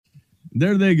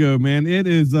There they go, man. It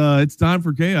is it's time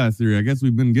for chaos theory. I guess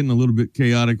we've been getting a little bit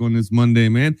chaotic on this Monday,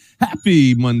 man.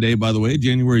 Happy Monday, by the way,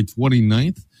 January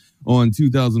 29th on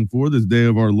 2004, this day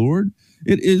of our Lord.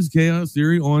 It is Chaos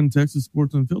Theory on Texas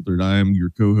Sports Unfiltered. I am your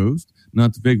co-host,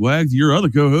 Not the Fake Wags, your other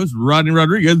co-host, Rodney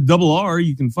Rodriguez, double R.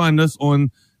 You can find us on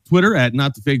Twitter at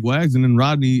Not the Fake Wags, and then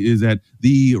Rodney is at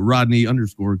the Rodney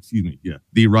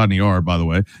the Rodney R, by the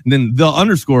way. And then the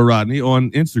underscore Rodney on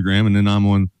Instagram, and then I'm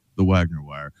on the Wagner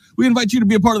Wire. We invite you to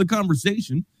be a part of the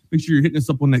conversation. Make sure you're hitting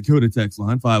us up on that Coda text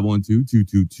line,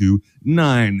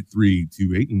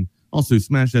 512-222-9328. And also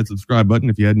smash that subscribe button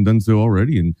if you hadn't done so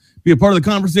already and be a part of the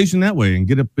conversation that way and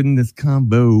get up in this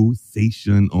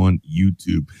conversation on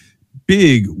YouTube.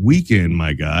 Big weekend,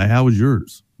 my guy. How was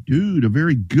yours? Dude, a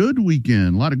very good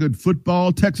weekend. A lot of good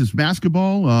football, Texas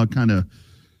basketball, kind of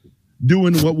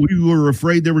doing what we were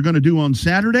afraid they were going to do on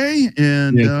Saturday.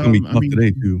 And it's going to be tough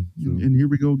today, too. So. And here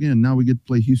we go again. Now we get to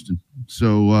play Houston.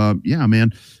 So, yeah,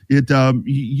 man, the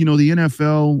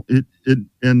NFL,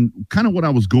 and kind of what I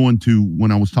was going to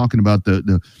when I was talking about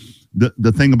the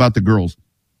thing about the girls.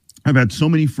 I've had so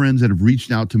many friends that have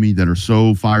reached out to me that are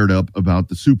so fired up about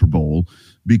the Super Bowl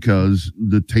because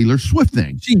the Taylor Swift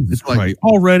thing. Jesus Christ.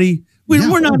 Already?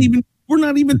 We're not even,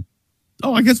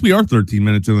 oh, I guess we are 13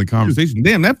 minutes into the conversation.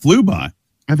 Damn, that flew by.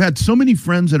 I've had so many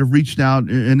friends that have reached out,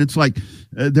 and it's like,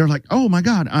 they're like, oh, my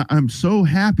God, I'm so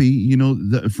happy,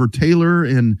 for Taylor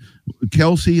and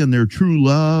Kelsey and their true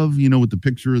love, with the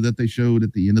picture that they showed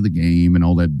at the end of the game and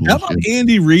all that bullshit. How about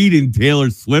Andy Reid and Taylor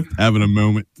Swift having a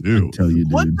moment, too? I tell you,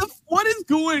 dude. What is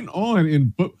going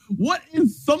on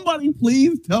somebody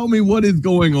please tell me what is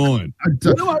going on?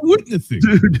 What am I witnessing?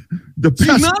 Dude,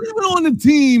 she's not even on the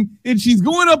team, and she's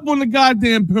going up on the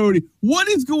goddamn podium. What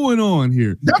is going on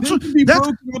here? That's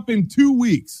broken up in 2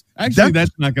 weeks. Actually,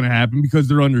 that's not going to happen because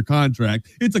they're under contract.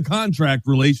 It's a contract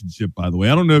relationship, by the way.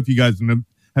 I don't know if you guys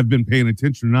have been paying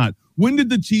attention or not. When did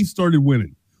the Chiefs started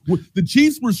winning? The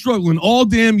Chiefs were struggling all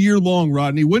damn year long,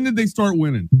 Rodney. When did they start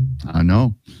winning? I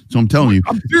know. So I'm telling you.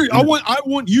 I'm serious. I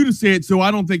want you to say it so I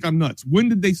don't think I'm nuts. When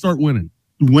did they start winning?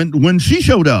 When she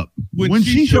showed up. When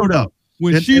she showed up.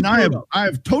 I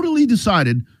have totally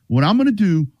decided what I'm going to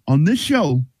do on this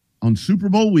show on Super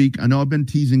Bowl week. I know I've been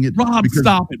teasing it. Rob,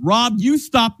 stop it. Rob, you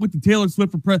stop with the Taylor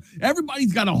Swift for press.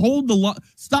 Everybody's got to hold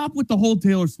stop with the whole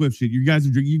Taylor Swift shit. You guys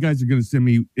are going to send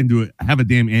me into have a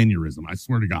damn aneurysm. I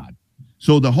swear to God.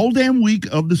 So the whole damn week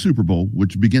of the Super Bowl,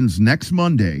 which begins next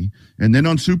Monday, and then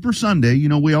on Super Sunday,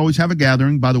 we always have a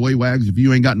gathering. By the way, Wags, if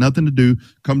you ain't got nothing to do,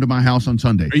 come to my house on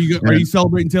Sunday. Are you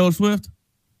celebrating Taylor Swift?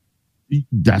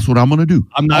 That's what I'm going to do.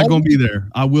 I'm not going to be there.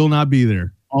 I will not be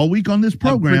there. All week on this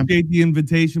program. I appreciate the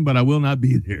invitation, but I will not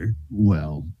be there.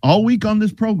 Well, all week on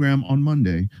this program on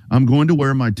Monday, I'm going to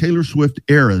wear my Taylor Swift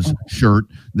Eras shirt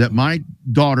that my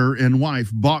daughters and wife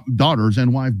bought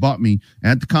me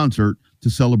at the concert to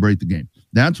celebrate the game.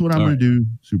 That's what I'm going to do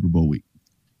Super Bowl week.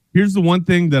 Here's the one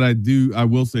thing that I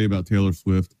will say about Taylor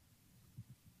Swift.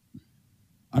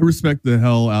 I respect the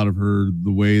hell out of her,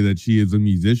 the way that she is a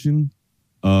musician.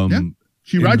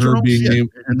 She writes her own shit,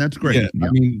 and that's great. Yeah, I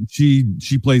mean,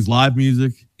 she plays live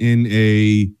music in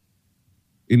an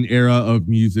era of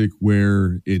music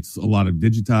where it's a lot of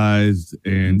digitized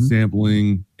and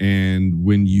sampling, and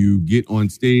when you get on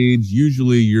stage,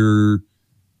 usually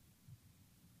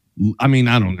I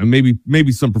don't know,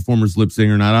 maybe some performers lip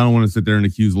sing or not. I don't want to sit there and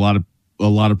accuse a lot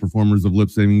of performers of lip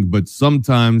singing, but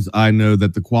sometimes I know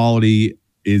that the quality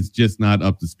is just not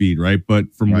up to speed, right?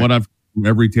 But from what I've from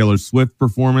every Taylor Swift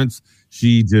performance,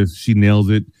 she nails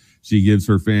it. She gives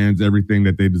her fans everything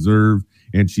that they deserve,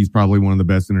 and she's probably one of the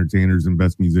best entertainers and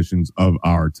best musicians of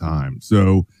our time.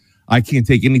 So I can't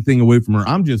take anything away from her.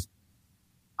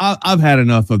 I've had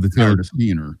enough of the Taylor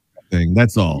thing.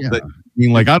 That's all. Yeah. But,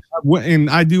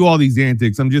 I do all these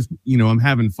antics. I'm just, I'm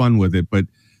having fun with it. But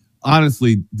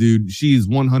honestly, dude, she is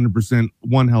 100%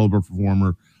 one hell of a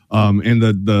performer. And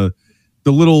the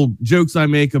little jokes I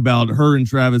make about her and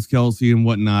Travis Kelce and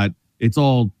whatnot, it's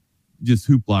all just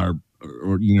hoopla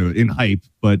or in hype.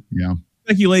 But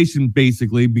speculation,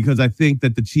 basically, because I think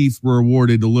that the Chiefs were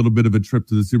awarded a little bit of a trip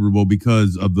to the Super Bowl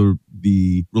because of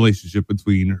the relationship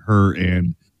between her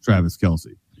and Travis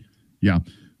Kelce. Yeah.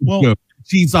 Well,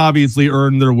 Chiefs obviously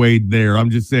earned their way there. I'm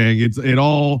just saying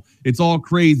it's all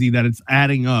crazy that it's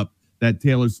adding up that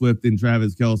Taylor Swift and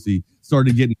Travis Kelce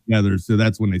started getting together. So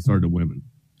that's when they started winning.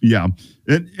 Yeah.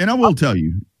 And I will tell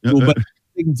you, but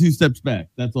taking 2 steps back.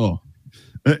 That's all.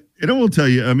 And I will tell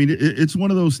you, I mean, it's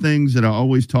one of those things that I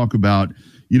always talk about.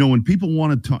 When people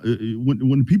want to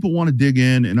when people want to dig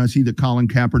in, and I see that Colin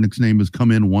Kaepernick's name has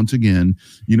come in once again,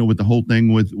 with the whole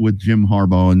thing with Jim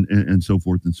Harbaugh and so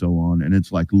forth and so on. And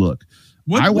it's like, look,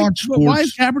 I watch sports.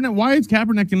 Why is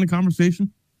Kaepernick in the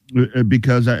conversation?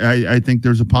 Because I think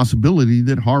there's a possibility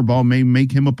that Harbaugh may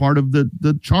make him a part of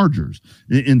the Chargers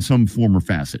in some form or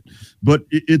facet. But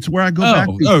it's where I go back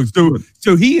to.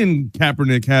 So he and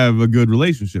Kaepernick have a good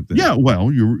relationship then. Yeah,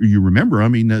 well, you remember, I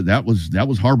mean, that was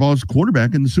Harbaugh's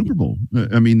quarterback in the Super Bowl.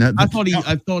 I mean, I thought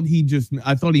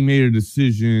he made a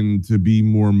decision to be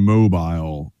more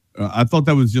mobile. I thought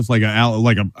that was just like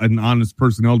an honest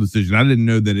personnel decision. I didn't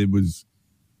know that it was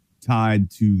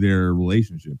tied to their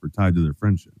relationship or tied to their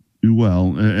friendship.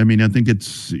 Well, I mean, I think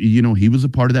it's, he was a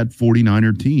part of that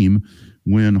 49er team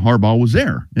when Harbaugh was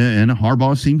there. And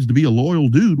Harbaugh seems to be a loyal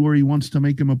dude where he wants to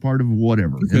make him a part of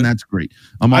whatever. Okay. And that's great.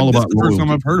 I'm all about this is the first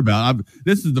time I've heard about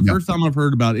This is the first time I've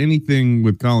heard about anything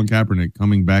with Colin Kaepernick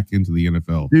coming back into the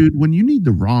NFL. Dude, when you need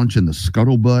the raunch and the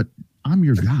scuttlebutt, I'm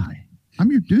your guy. I'm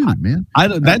your dude, man.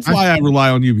 That's why I rely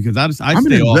on you, because I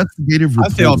stay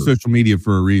off social media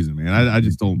for a reason, man. I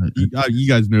just don't. You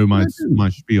guys know my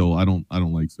spiel. I don't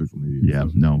like social media. Yeah,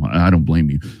 so. No, I don't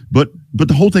blame you. But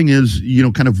the whole thing is,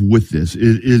 kind of with this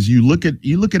is you look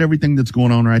at everything that's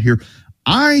going on right here.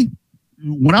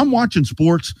 When I'm watching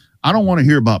sports, I don't want to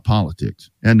hear about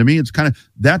politics, and to me, it's kind of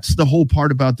that's the whole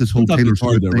part about this whole Taylor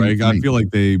Swift thing. Right?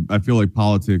 I feel like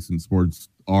politics and sports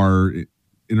are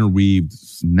interweaved.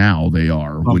 Now they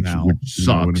are, which sucks. You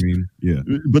know what I mean? Yeah.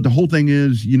 But the whole thing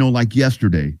is, like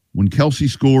yesterday when Kelsey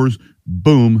scores,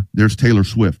 boom, there's Taylor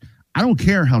Swift. I don't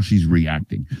care how she's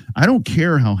reacting. I don't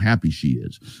care how happy she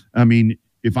is. I mean,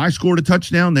 if I scored a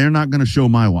touchdown, they're not going to show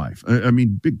my wife. I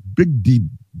mean, big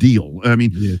deal. I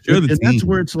mean, and that's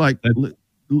where it's like,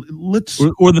 let's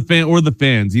or the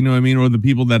fans, you know what I mean, or the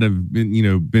people that have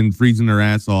been freezing their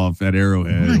ass off at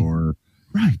Arrowhead,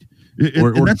 right.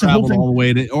 Or that's traveled all the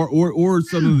way to, or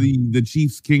some of the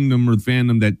Chiefs Kingdom or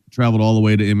fandom that traveled all the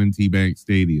way to M&T Bank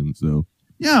Stadium. So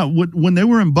yeah, when they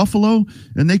were in Buffalo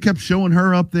and they kept showing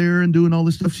her up there and doing all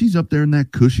this stuff, she's up there in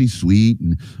that cushy suite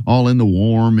and all in the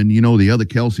warm, and the other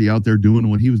Kelsey out there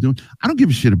doing what he was doing. I don't give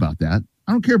a shit about that.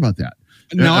 I don't care about that.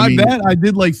 No, I bet I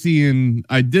did like seeing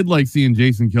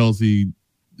Jason Kelsey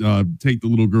take the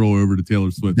little girl over to Taylor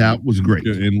Swift. That was great,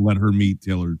 and let her meet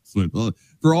Taylor Swift.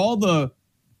 For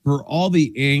all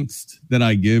the angst that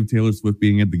I give Taylor Swift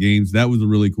being at the games, that was a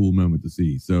really cool moment to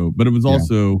see. So, but it was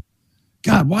also,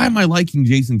 God, why am I liking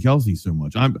Jason Kelsey so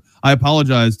much? I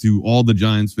apologize to all the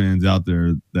Giants fans out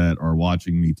there that are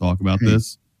watching me talk about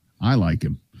this. I like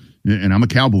him, and I'm a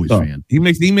Cowboys fan. He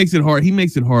makes it hard. He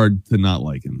makes it hard to not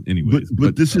like him, anyways.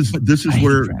 But this is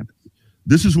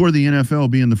where the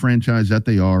NFL, being the franchise that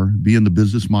they are, being the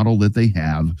business model that they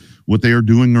have, what they are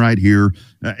doing right here.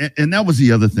 And that was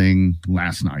the other thing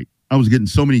last night. I was getting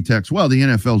so many texts. Well, the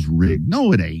NFL's rigged.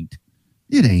 No, it ain't.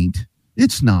 It ain't.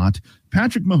 It's not.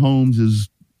 Patrick Mahomes is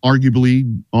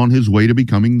arguably on his way to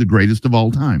becoming the greatest of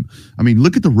all time. I mean,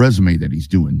 look at the resume that he's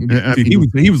doing.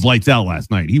 He was lights out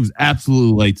last night. He was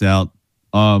absolutely lights out.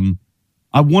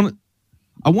 I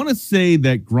want to say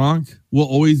that Gronk will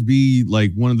always be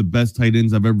like one of the best tight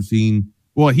ends I've ever seen.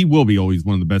 Well, he will be always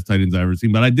one of the best tight ends I've ever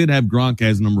seen, but I did have Gronk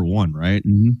as number one, right?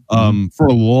 Mm-hmm. For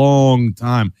a long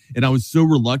time. And I was so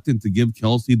reluctant to give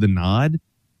Kelsey the nod.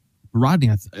 But Rodney,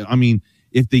 I mean,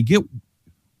 if they get,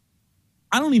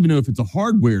 I don't even know if it's a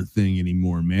hardware thing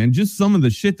anymore, man. Just some of the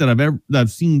shit that I've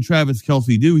seen Travis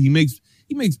Kelsey do. He makes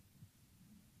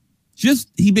just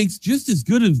as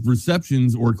good as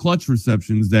receptions or clutch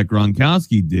receptions that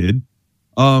Gronkowski did.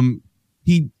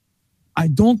 I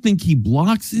don't think he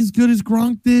blocks as good as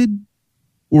Gronk did,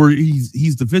 or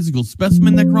he's the physical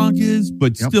specimen that Gronk is,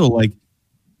 but still, like,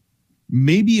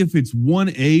 maybe if it's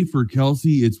 1A for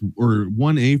Kelsey, or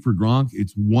 1A for Gronk,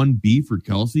 it's 1B for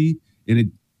Kelsey,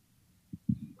 and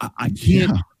I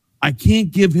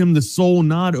can't give him the sole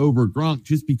nod over Gronk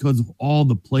just because of all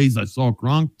the plays I saw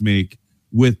Gronk make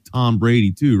with Tom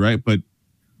Brady too, right? But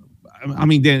I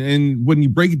mean, and when you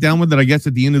break it down with it, I guess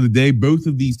at the end of the day, both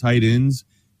of these tight ends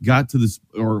got to this,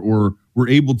 or were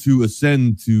able to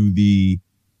ascend to the,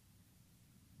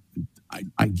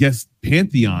 I guess,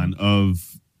 pantheon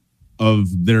of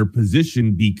their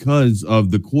position because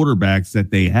of the quarterbacks that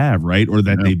they have, right? Or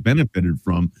that they benefited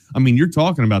from. I mean, you're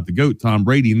talking about the GOAT, Tom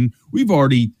Brady, and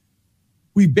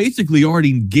we basically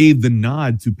already gave the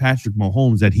nod to Patrick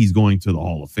Mahomes that he's going to the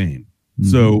Hall of Fame.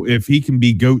 Mm-hmm. So if he can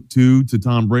be GOAT 2 to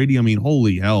Tom Brady, I mean,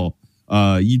 holy hell.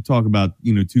 You talk about,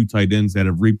 two tight ends that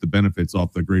have reaped the benefits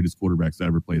off the greatest quarterbacks to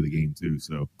ever play the game too.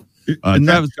 So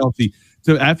Travis Kelsey,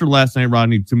 so after last night,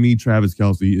 Rodney, to me, Travis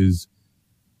Kelsey is,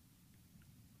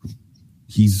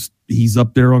 he's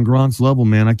up there on Gronk's level,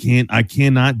 man. I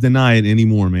cannot deny it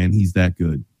anymore, man. He's that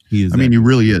good. He is. I mean, he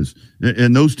really is.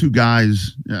 And those two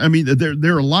guys, I mean,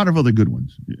 there are a lot of other good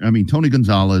ones. I mean, Tony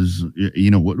Gonzalez,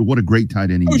 what a great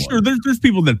tight end he was. Sure. There's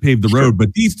people that paved the road,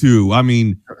 but these two, I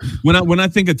mean, when I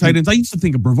think of tight ends, I used to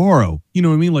think of Bavaro. You know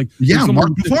what I mean? Like,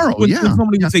 Mark Bavaro. When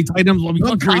somebody would say tight ends,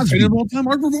 great tight end all the time.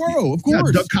 Mark Bavaro, of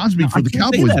course. Doug Cosby for the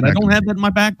Cowboys. I don't have that in my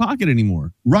back pocket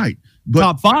anymore. Right. But,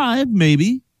 top 5,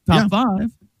 maybe. Top 5.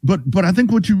 But I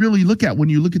think what you really look at when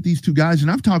you look at these two guys,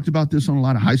 and I've talked about this on a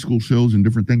lot of high school shows and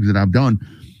different things that I've done,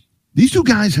 these two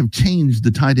guys have changed the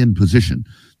tight end position.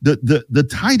 The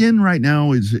tight end right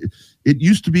now it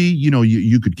used to be,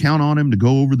 you could count on him to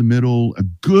go over the middle, a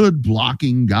good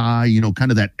blocking guy,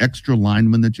 kind of that extra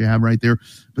lineman that you have right there.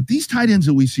 But these tight ends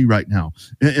that we see right now,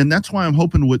 and that's why I'm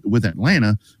hoping with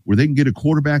Atlanta, where they can get a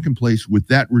quarterback in place with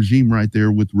that regime right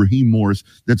there with Raheem Morris,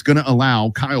 that's going to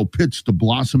allow Kyle Pitts to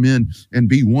blossom in and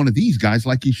be one of these guys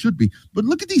like he should be. But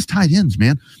look at these tight ends,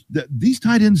 man. These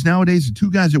tight ends nowadays, the two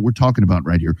guys that we're talking about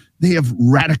right here, they have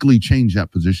radically changed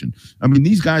that position. I mean,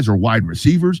 these guys are wide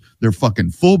receivers. They're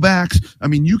fucking fullbacks. I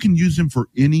mean, you can use them for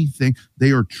anything.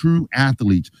 They are true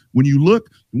athletes. When you look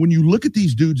at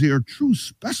these dudes, they are true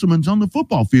specimens on the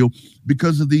football field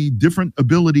because of the different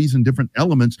abilities and different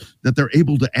elements that they're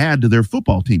able to add to their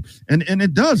football team. And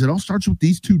it all starts with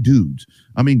these two dudes.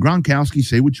 I mean, Gronkowski,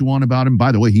 say what you want about him.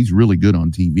 By the way, he's really good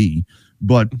on TV.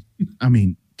 But, I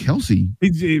mean, Kelsey.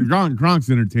 Gronk's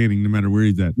entertaining no matter where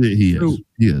he's at. He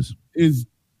is.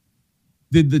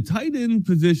 Did the tight end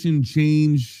position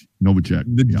change?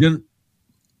 Novacek.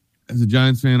 As a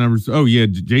Giants fan,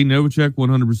 Jay Novacek,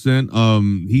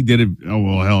 100%. He did it. Oh,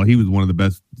 well, hell, he was one of the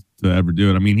best to ever do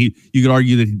it. I mean, you could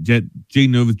argue that Jay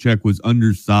Novacek was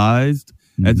undersized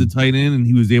as a tight end, and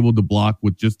he was able to block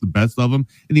with just the best of them.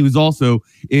 And he was also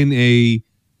in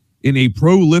a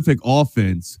prolific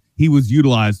offense. He was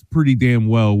utilized pretty damn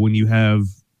well when you have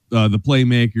the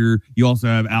playmaker. You also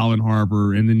have Allen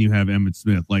Harper, and then you have Emmitt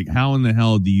Smith. Like, how in the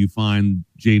hell do you find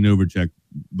Jay Novacek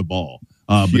the ball?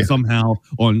 But somehow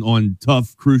on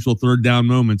tough, crucial third down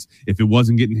moments, if it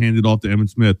wasn't getting handed off to Emmitt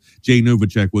Smith, Jay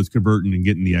Novacek was converting and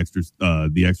getting the extra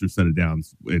set of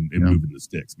downs and moving the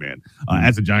sticks, man.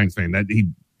 As a Giants fan,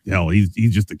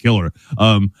 he's just a killer.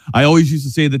 I always used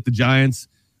to say that the Giants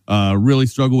really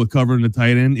struggle with covering the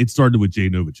tight end. It started with Jay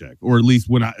Novacek, or at least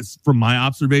from my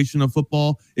observation of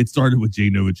football, it started with Jay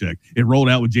Novacek. It rolled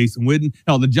out with Jason Witten.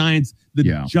 Hell, the Giants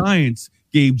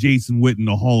gave Jason Witten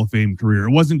a Hall of Fame career.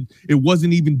 It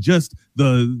wasn't even just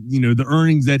the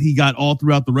earnings that he got all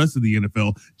throughout the rest of the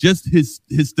NFL. Just his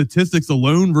statistics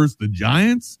alone versus the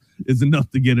Giants is enough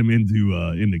to get him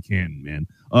into Canton, man.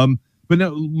 But now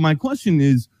my question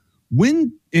is,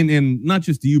 when and not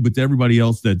just to you, but to everybody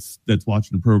else that's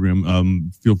watching the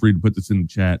program, feel free to put this in the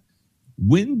chat.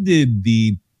 When did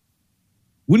the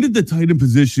tight end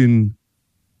position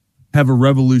have a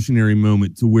revolutionary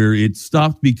moment to where it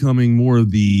stopped becoming more of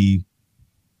the,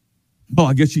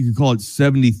 I guess you could call it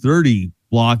 70-30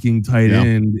 blocking tight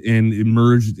end, and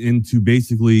emerged into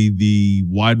basically the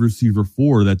wide receiver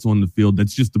 4 that's on the field?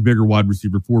 That's just the bigger wide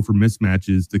receiver 4 for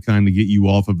mismatches to kind of get you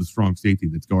off of a strong safety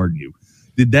that's guarding you.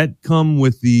 Did that come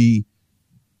with the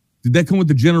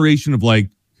generation of like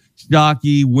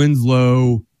Shockey,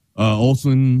 Winslow,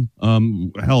 Olsen?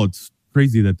 Hell, it's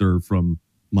crazy that they're from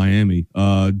Miami.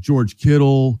 George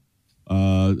Kittle.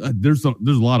 There's a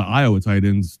lot of Iowa tight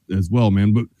ends as well,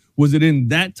 man. But was it in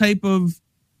that type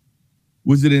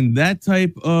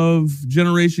of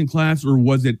generation class, or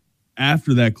was it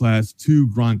after that class to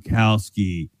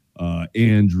Gronkowski,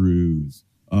 Andrews,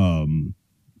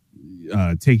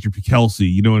 take your Kelsey,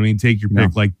 you know what I mean? Take your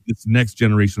pick, like this next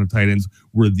generation of tight ends.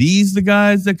 Were these the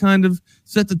guys that kind of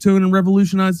set the tone and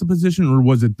revolutionized the position, or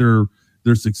was it their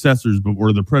successors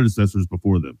or their predecessors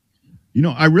before them?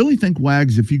 I really think,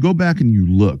 Wags, if you go back and you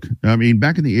look, I mean,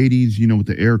 back in the 80s, with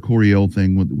the Air Coryell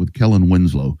thing with Kellen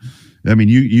Winslow, I mean,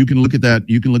 you can look at that.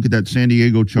 You can look at that San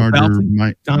Diego Charger.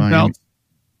 Don Fouts.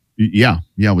 Yeah,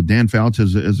 with Dan Fouts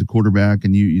as a quarterback,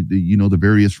 and the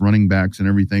various running backs and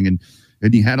everything, and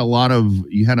you had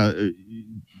a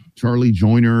Charlie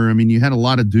Joyner. I mean, you had a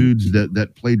lot of dudes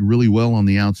that played really well on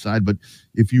the outside, but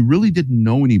if you really didn't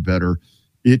know any better,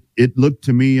 it looked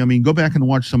to me, I mean, go back and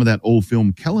watch some of that old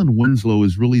film. Kellen Winslow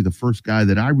is really the first guy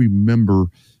that I remember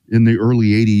in the early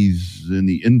 80s, in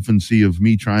the infancy of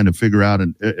me trying to figure out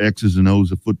an X's and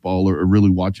O's of football, or really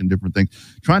watching different things,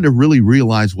 trying to really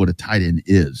realize what a tight end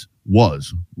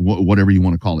was, whatever you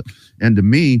want to call it. And to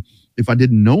me, if I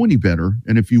didn't know any better,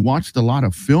 and if you watched a lot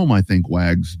of film, I think,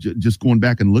 Wags, just going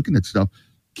back and looking at stuff,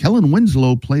 Kellen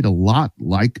Winslow played a lot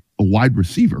like a wide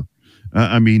receiver.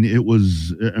 He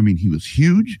was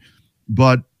huge,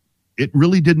 but it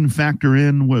really didn't factor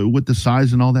in with the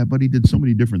size and all that, but he did so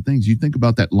many different things. You think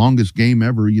about that longest game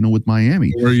ever, with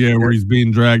Miami. Where he's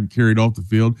being carried off the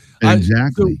field.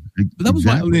 Exactly. That was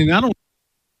I mean, I don't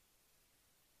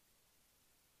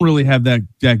really have that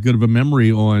good of a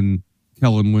memory on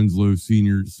Kellen Winslow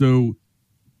Sr. So,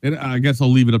 and I guess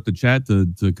I'll leave it up to chat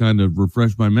to kind of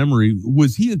refresh my memory.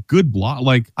 Was he a good block?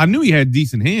 Like, I knew he had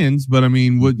decent hands, but I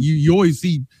mean, what you always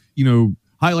see,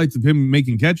 highlights of him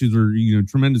making catches or,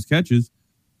 tremendous catches.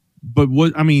 But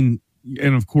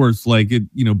and of course, like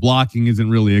blocking isn't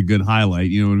really a good highlight,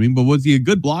 you know what I mean? But was he a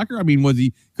good blocker? I mean,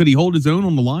 could he hold his own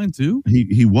on the line too?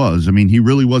 He was. I mean, he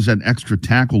really was that extra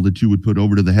tackle that you would put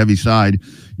over to the heavy side,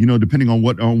 depending on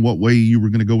what way you were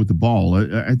going to go with the ball.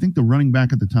 I think the running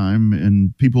back at the time,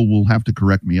 and people will have to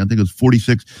correct me, I think it was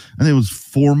 46. I think it was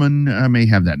Foreman. I may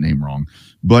have that name wrong.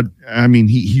 But, I mean,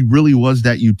 he really was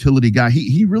that utility guy.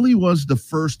 He really was the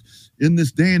first in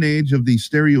this day and age of the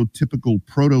stereotypical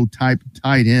prototype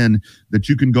tight end that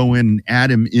you can go in and add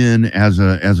him in as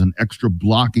an extra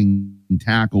blocking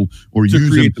tackle or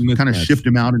use him, kind of shift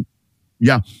him out. And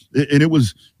it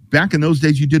was back in those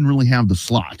days, you didn't really have the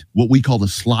slot, what we call the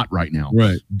slot right now.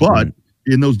 Right. But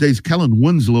in those days, Kellen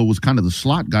Winslow was kind of the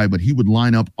slot guy, but he would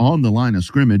line up on the line of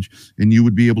scrimmage and you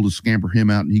would be able to scamper him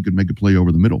out and he could make a play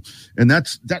over the middle. And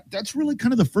that's really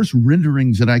kind of the first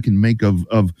renderings that I can make of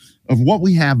what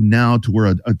we have now to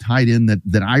where a tight end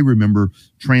that I remember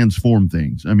transform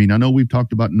things. I mean, I know we've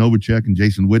talked about Novacek and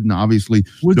Jason Witten. Obviously,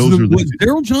 was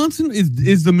Daryl Johnson,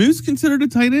 is the Moose considered a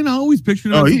tight end? I always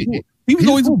pictured him. He was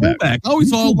always a fullback. I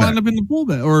always saw him line up in the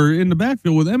fullback or in the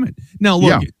backfield with Emmett. Now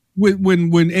look, when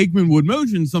Aikman would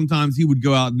motion, sometimes he would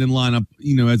go out and then line up,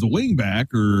 as a wing back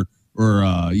or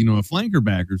a flanker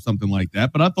back or something like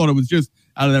that. But I thought it was just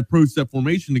out of that pro step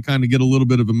formation to kind of get a little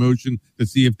bit of emotion to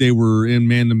see if they were in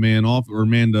man-to-man off or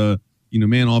man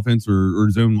offense or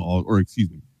zone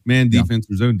man defense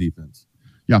or zone defense.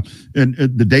 Yeah, and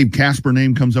the Dave Casper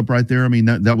name comes up right there. I mean,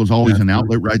 that was always an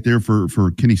outlet right there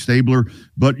for Kenny Stabler.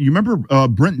 But you remember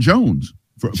Brent Jones?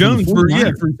 For San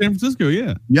Francisco,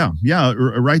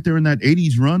 right there in that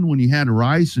 80s run when you had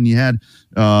Rice and you had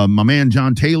my man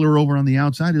John Taylor over on the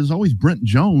outside. It was always Brent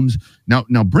Jones.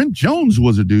 Now Brent Jones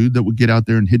was a dude that would get out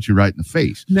there and hit you right in the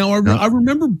face. Now I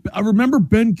remember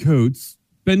Ben Coates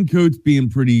being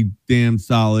pretty damn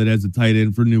solid as a tight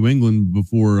end for New England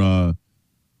before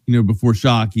before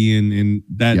Shockey and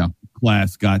that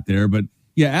class got there. But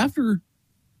after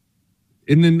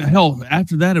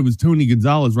that, it was Tony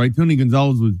Gonzalez, right? Tony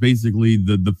Gonzalez was basically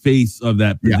the face of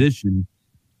that position.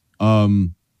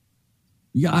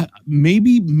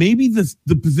 Maybe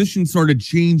the position started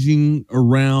changing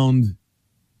around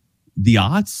the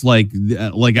aughts, like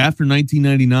after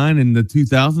 1999 and the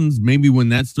 2000s. Maybe when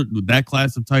that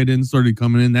class of tight ends started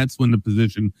coming in, that's when the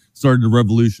position started to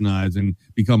revolutionize and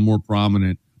become more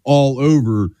prominent all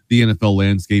over the NFL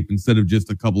landscape instead of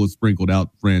just a couple of sprinkled out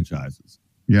franchises.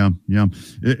 Yeah.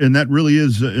 And that really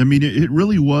is, I mean, it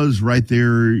really was right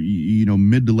there,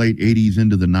 mid to late 80s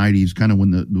into the 90s, kind of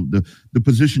when the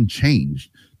position changed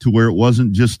to where it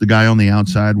wasn't just the guy on the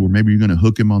outside where maybe you're going to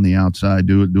hook him on the outside,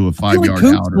 do a 5-yard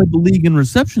out. Led the league in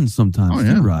receptions sometimes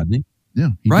too, Rodney. Yeah,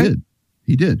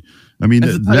 he did. I mean,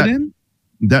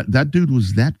 that dude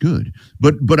was that good.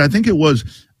 But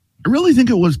I really think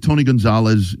it was Tony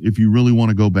Gonzalez, if you really want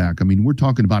to go back. I mean, we're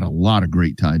talking about a lot of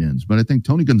great tight ends, but I think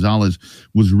Tony Gonzalez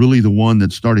was really the one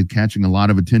that started catching a lot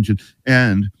of attention.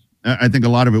 And I think a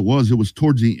lot of it was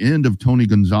towards the end of Tony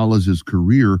Gonzalez's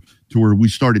career to where we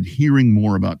started hearing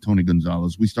more about Tony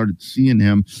Gonzalez. We started seeing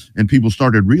him and people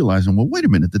started realizing, well, wait a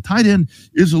minute, the tight end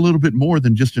is a little bit more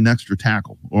than just an extra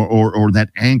tackle or that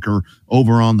anchor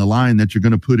over on the line that you're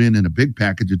going to put in a big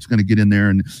package. It's going to get in there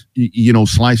and,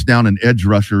 slice down an edge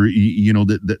rusher,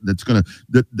 that's going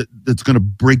to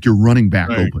break your running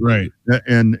back open. Right.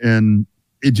 And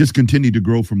it just continued to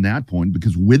grow from that point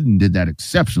because Witten did that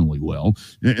exceptionally well.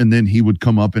 And then he would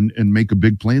come up and make a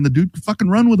big play and the dude could fucking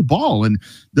run with the ball. And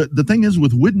the thing is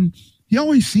with Witten, he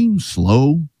always seemed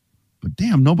slow, but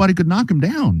damn, nobody could knock him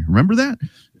down. Remember that?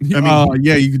 I mean,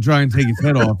 you could try and take his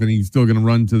head off and he's still going to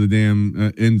run to the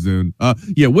damn end zone.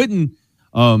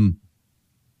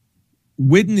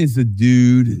 Witten is a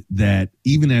dude that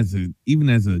even as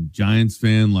a Giants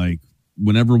fan, like,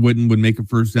 whenever Witten would make a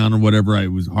first down or whatever, it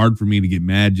was hard for me to get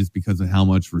mad just because of how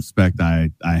much respect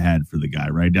I had for the guy,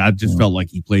 right? I just felt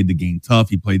like he played the game tough.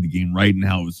 He played the game right and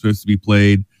how it was supposed to be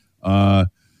played. And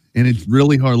it's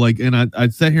really hard. Like, and I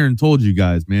sat here and told you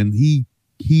guys, man, he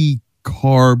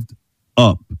carved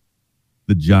up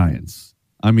the Giants.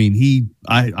 I mean,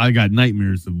 I got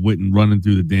nightmares of Witten running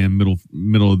through the damn middle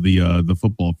of the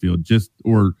football field,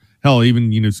 or hell,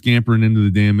 even scampering into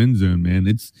the damn end zone, man.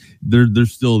 They're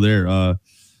still there.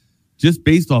 Just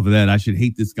based off of that, I should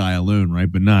hate this guy alone,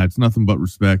 right? But nah, it's nothing but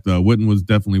respect. Witten was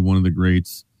definitely one of the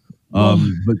greats. But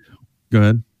go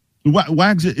ahead.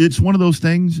 Wags, it's one of those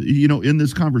things, in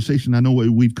this conversation, I know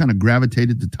we've kind of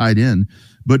gravitated to tight end,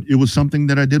 but it was something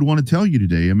that I did want to tell you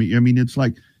today. I mean, it's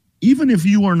like, even if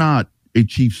you are not a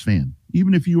Chiefs fan,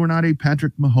 even if you are not a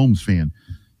Patrick Mahomes fan,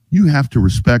 you have to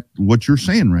respect what you're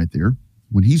saying right there.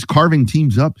 When he's carving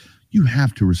teams up, you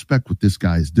have to respect what this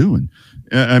guy is doing.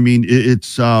 I mean,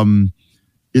 it's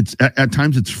at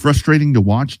times it's frustrating to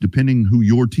watch, depending who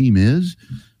your team is.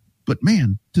 But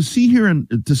man, to sit here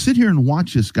and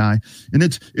watch this guy, and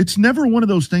it's never one of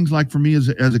those things like for me as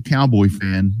a Cowboy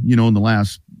fan, in the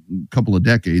last couple of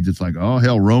decades, it's like, oh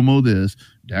hell, Romo this,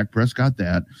 Dak Prescott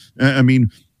that. I mean,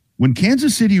 when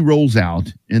Kansas City rolls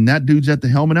out and that dude's at the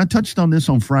helm, and I touched on this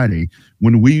on Friday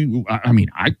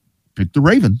I picked the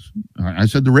Ravens. I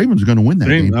said the Ravens are going to win that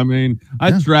game. I mean,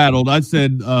 I straddled. I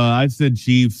said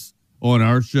Chiefs on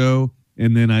our show,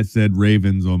 and then I said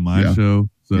Ravens on my show.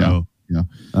 So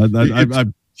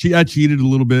I cheated a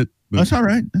little bit. But. That's all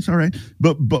right.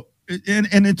 But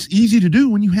it's easy to do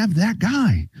when you have that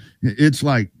guy. It's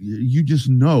like you just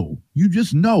know,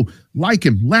 like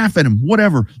him, laugh at him,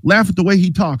 whatever, laugh at the way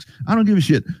he talks. I don't give a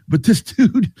shit. But this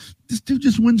dude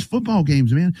just wins football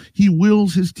games, man. He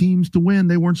wills his teams to win.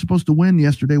 They weren't supposed to win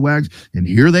yesterday, Wags, and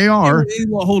here they are.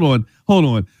 Well, hold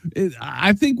on.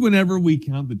 I think whenever we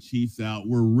count the Chiefs out,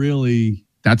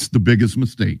 that's the biggest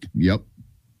mistake. Yep.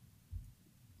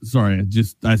 Sorry,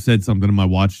 I said something and my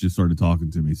watch just started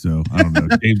talking to me. So I don't know.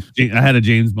 I had a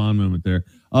James Bond moment there.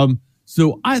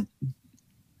 So I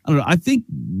don't know. I think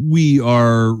we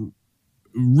are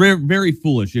very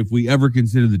foolish if we ever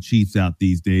consider the Chiefs out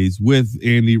these days with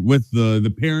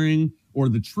the pairing or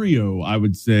the trio, I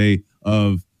would say,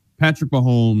 of Patrick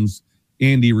Mahomes,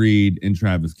 Andy Reid, and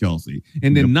Travis Kelce.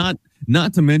 And then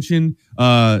not to mention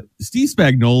Steve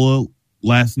Spagnuolo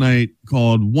last night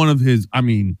called one of his,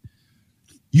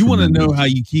 you want to know how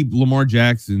you keep Lamar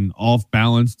Jackson off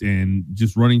balanced and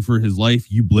just running for his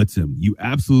life? You blitz him. You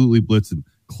absolutely blitz him.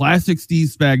 Classic Steve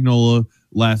Spagnuolo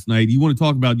last night. You want to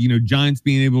talk about, Giants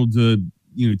being able to,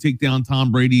 take down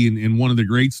Tom Brady and one of the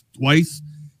greats twice?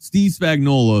 Steve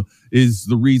Spagnuolo is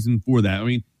the reason for that. I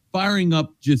mean, firing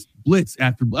up just blitz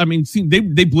after. They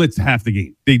blitzed half the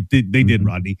game. They did,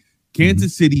 Rodney.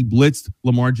 Kansas City blitzed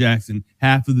Lamar Jackson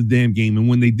half of the damn game, and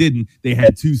when they didn't, they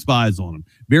had two spies on him.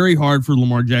 Very hard for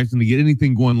Lamar Jackson to get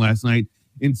anything going last night.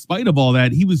 In spite of all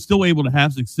that, he was still able to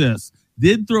have success.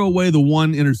 Did throw away the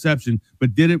one interception,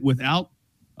 but did it without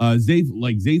Zay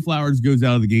Flowers goes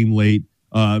out of the game late,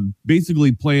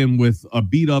 basically playing with a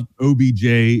beat-up OBJ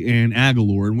and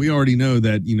Aguilar, and we already know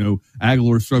that,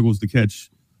 Aguilar struggles to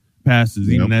catch passes,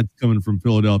 even that's coming from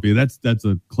Philadelphia. That's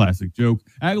a classic joke.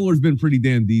 Aguilar's been pretty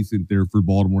damn decent there for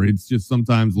Baltimore. It's just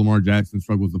sometimes Lamar Jackson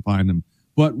struggles to find him.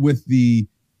 But with the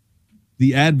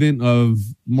advent of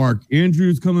Mark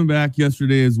Andrews coming back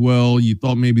yesterday as well, you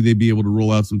thought maybe they'd be able to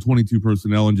roll out some 22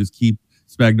 personnel and just keep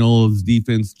Spagnuolo's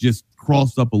defense just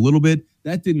crossed up a little bit.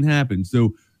 That didn't happen.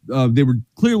 So they were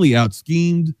clearly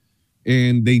out-schemed,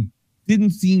 and they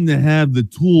didn't seem to have the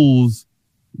tools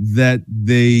that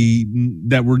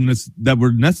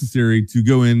were necessary to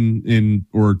go in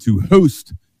or to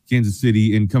host Kansas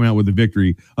City and come out with a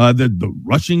victory. The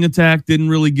rushing attack didn't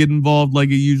really get involved like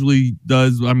it usually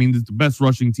does. I mean, it's the best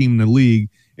rushing team in the league,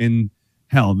 and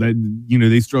hell, that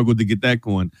they struggled to get that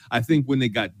going. I think when they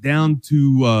got down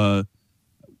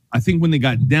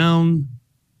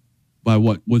by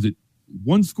what was it,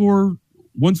 one score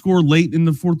late in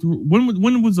the fourth.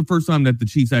 When was the first time that the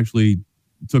Chiefs actually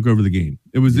took over the game?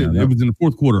 It was in the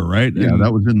fourth quarter, right? Yeah, and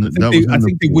that was in the. I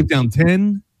think they went down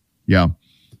 10. Yeah.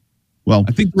 Well,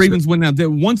 I think the Ravens went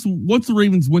down. Once the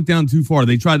Ravens went down too far,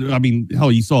 they tried to. I mean,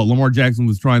 hell, you saw it. Lamar Jackson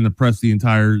was trying to press the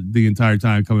entire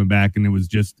time coming back, and it was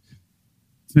just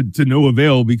to no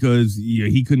avail because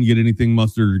he couldn't get anything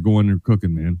mustard or going or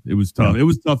cooking. Man, it was tough. Yeah. It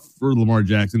was tough for Lamar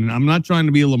Jackson, and I'm not trying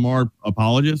to be a Lamar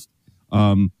apologist.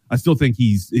 I still think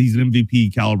he's an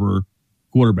MVP caliber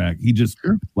quarterback. He just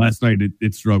last night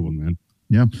it struggled, man.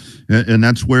 Yeah, and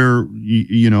that's where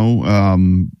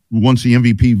once the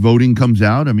MVP voting comes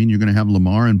out, I mean, you're going to have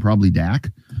Lamar and probably Dak.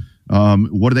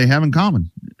 What do they have in common?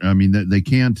 I mean, they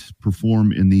can't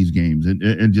perform in these games,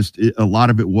 and just a lot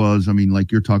of it was, I mean,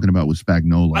 like you're talking about with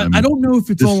Spagnuolo. I don't know if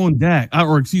it's all on Dak, I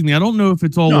don't know if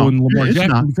it's all on Lamar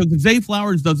Jackson, because if Zay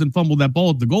Flowers doesn't fumble that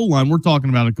ball at the goal line, we're talking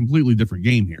about a completely different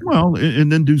game here. Well,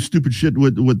 and then do stupid shit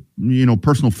with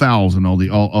personal fouls and all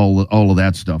of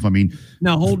that stuff. I mean,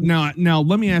 now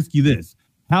let me ask you this: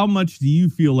 how much do you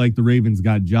feel like the Ravens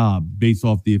got jobbed based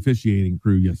off the officiating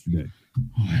crew yesterday?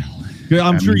 Well,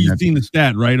 I'm sure you've seen the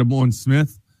stat, right? On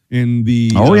Smith in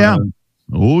the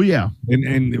Oh yeah.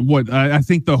 And what I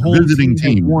think the whole visiting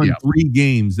team won 3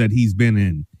 games that he's been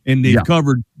in, and they've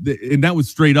covered, and that was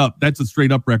straight up. That's a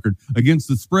straight up record against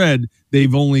the spread.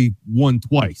 They've only won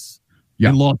twice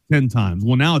and lost 10 times.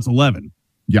 Well, now it's 11.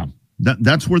 Yeah,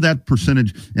 that's where that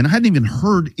percentage. And I hadn't even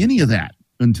heard any of that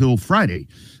until Friday.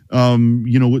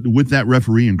 With that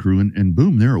refereeing crew, and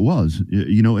boom, there it was.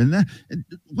 And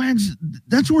Wags,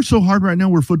 that's where it's so hard right now,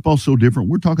 where football's so different.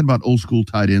 We're talking about old school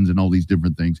tight ends and all these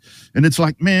different things, and it's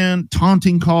like, man,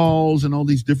 taunting calls and all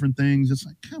these different things. It's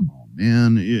like, come on,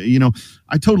 man.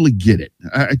 I totally get it.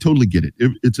 I totally get it.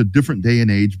 It's a different day and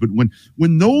age, but when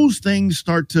those things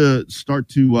start to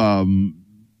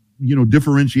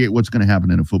differentiate what's going to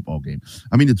happen in a football game.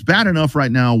 I mean, it's bad enough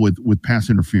right now with pass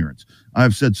interference.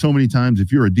 I've said so many times,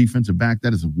 if you're a defensive back,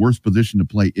 that is the worst position to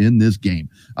play in this game.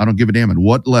 I don't give a damn at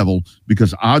what level,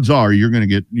 because odds are you're going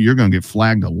to get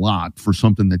flagged a lot for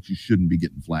something that you shouldn't be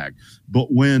getting flagged.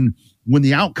 But when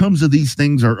the outcomes of these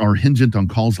things are hingent on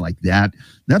calls like that,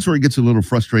 that's where it gets a little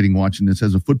frustrating watching this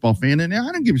as a football fan. And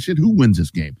I don't give a shit who wins this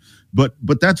game, but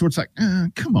that's where it's like,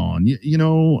 come on,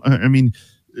 I mean.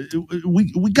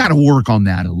 We got to work on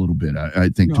that a little bit. I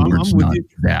think towards not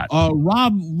that.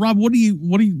 Rob,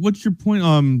 what's your point?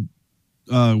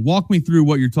 Walk me through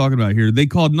what you're talking about here. They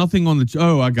called nothing on the.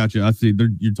 Oh, I got you. I see.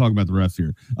 You're talking about the refs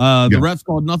here. The refs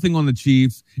called nothing on the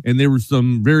Chiefs, and there were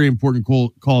some very important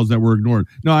calls that were ignored.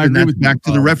 No, I agree with you. Back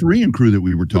to the refereeing crew that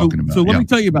we were talking about. So let me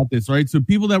tell you about this, right? So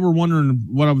people that were wondering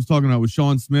what I was talking about was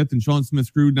Sean Smith and Sean Smith's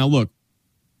crew. Now look.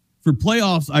 For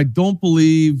playoffs, I don't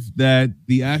believe that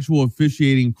the actual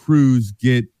officiating crews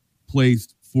get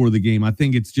placed for the game. I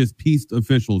think it's just pieced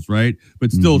officials, right?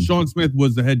 But still, Sean Smith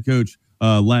was the head coach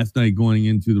last night going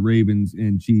into the Ravens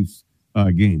and Chiefs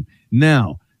game.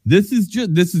 Now, these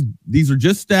are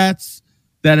just stats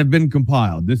that have been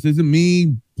compiled. This isn't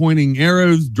me pointing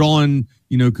arrows, drawing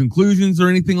conclusions or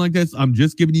anything like this. I'm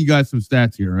just giving you guys some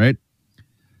stats here, right?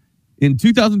 In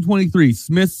 2023,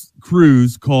 Smith's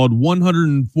crews called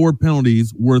 104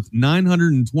 penalties worth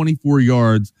 924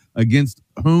 yards against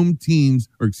home teams,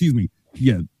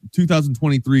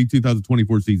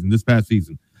 2023-2024 season, this past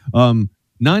season.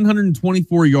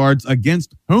 924 yards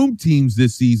against home teams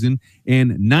this season,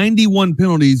 and 91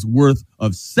 penalties worth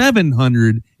of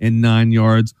 709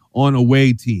 yards on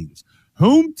away teams.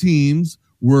 Home teams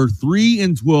were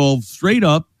 3-12 straight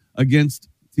up against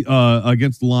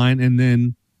the line, and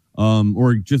then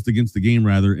or just against the game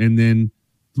rather, and then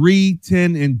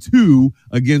 3-10-2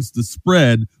 against the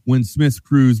spread when Smith's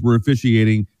crews were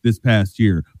officiating this past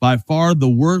year. By far the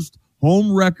worst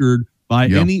home record by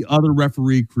any other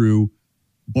referee crew,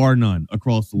 bar none,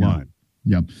 across the line.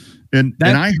 Yep. And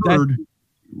I heard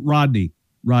Rodney,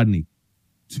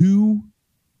 3-10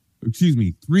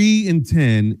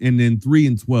 and then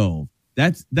 3-12.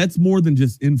 That's more than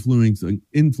just influencing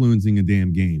a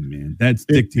damn game, man. That's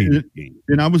dictating the game.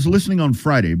 And I was listening on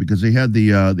Friday because they had the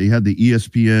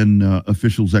ESPN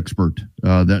officials expert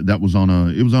that was on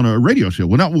a radio show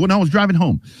when I was driving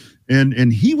home,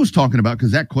 and he was talking about,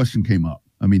 because that question came up.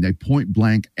 I mean, they point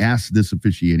blank asked this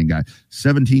officiating guy,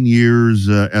 17 years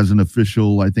as an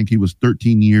official. I think he was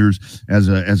 13 years as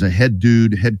a head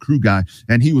crew guy,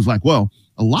 and he was like, well,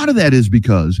 a lot of that is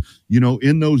because,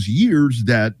 in those years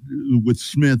that with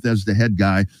Smith as the head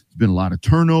guy, there's been a lot of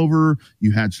turnover.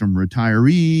 You had some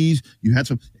retirees. You had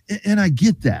some, and I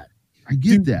get that. But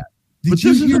this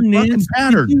is a fucking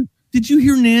pattern. Did you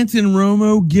hear Nance and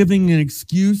Romo giving an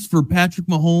excuse for Patrick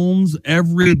Mahomes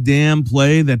every damn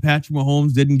play that Patrick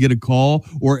Mahomes didn't get a call,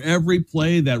 or every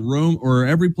play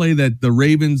that the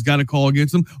Ravens got a call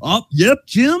against him? Oh, yep,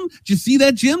 Jim. Did you see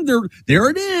that, Jim? There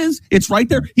it is. It's right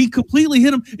there. He completely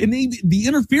hit him. And the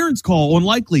interference call on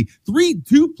Likely,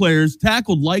 two players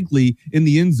tackled Likely in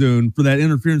the end zone for that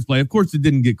interference play. Of course, it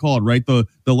didn't get called, right? The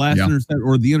last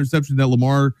interception that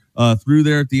Lamar threw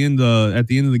there at the end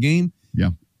of the game.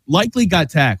 Yeah. Likely got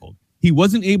tackled. He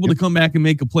wasn't able to come back and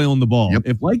make a play on the ball.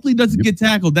 If Likely doesn't get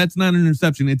tackled, that's not an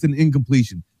interception. It's an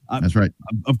incompletion. That's right.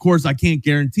 Of course, I can't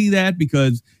guarantee that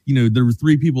because, there were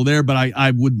 3 people there, but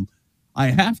I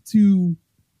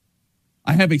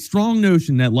have a strong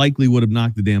notion that Likely would have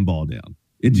knocked the damn ball down.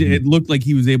 It looked like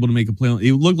he was able to make a play.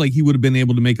 It looked like he would have been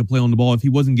able to make a play on the ball if he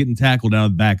wasn't getting tackled out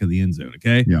of the back of the end zone.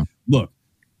 Okay. Yeah. Look.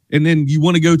 And then you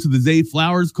want to go to the Zay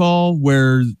Flowers call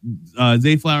where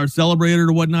Zay Flowers celebrated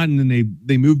or whatnot, and then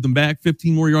they moved them back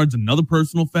 15 more yards, another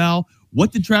personal foul.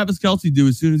 What did Travis Kelce do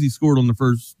as soon as he scored on the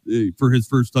first for his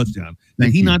first touchdown?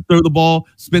 Did he not throw the ball,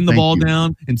 spin the ball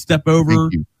down, and step over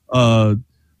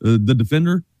the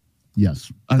defender.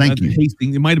 Yes, thank you.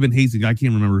 Hastings. It might have been Hastings. I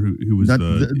can't remember who was.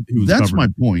 That's my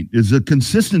point. Is the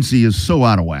consistency is so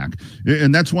out of whack,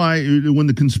 and that's why when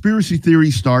the conspiracy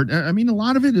theories start, I mean, a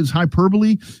lot of it is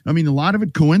hyperbole. I mean, a lot of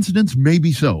it coincidence,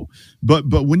 maybe so. But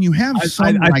when you have, I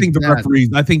think the referees.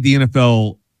 I think the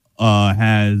NFL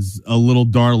has a little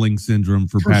darling syndrome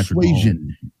for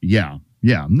persuasion. Yeah,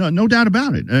 no doubt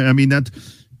about it. I mean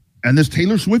and this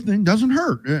Taylor Swift thing doesn't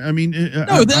hurt. I mean,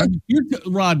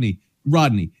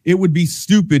 Rodney, it would be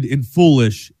stupid and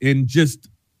foolish and just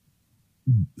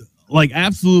like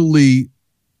absolutely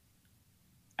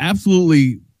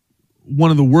one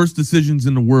of the worst decisions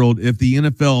in the world if the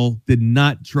NFL did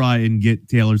not try and get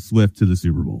Taylor Swift to the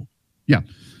Super Bowl. Yeah.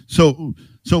 So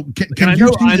can I know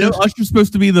Usher's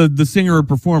supposed to be the singer or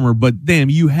performer, but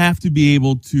damn, you have to be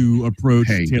able to approach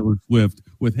Taylor Swift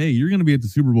with, hey, you're going to be at the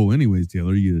Super Bowl anyways,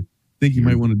 Taylor. You think you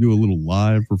might want to do a little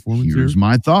live performance? Here's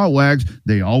my thought, Wags.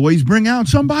 They always bring out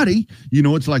somebody. You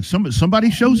know, it's like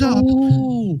somebody shows up.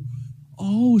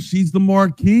 Oh, she's the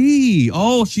marquee.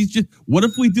 Oh, she's just. What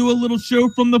if we do a little show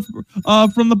from the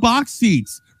box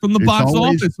seats, from the box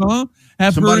office, huh?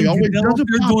 Have somebody always does a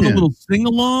doing a little sing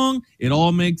along. It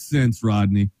all makes sense,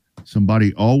 Rodney.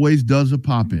 Somebody always does a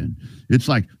pop in. It's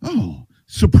like, oh,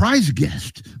 surprise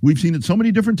guest. We've seen it so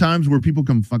many different times where people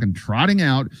come fucking trotting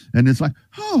out, and it's like,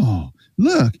 oh,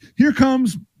 look, here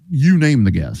comes, you name the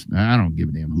guest. I don't give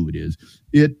a damn who it is.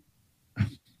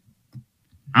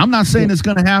 I'm not saying it's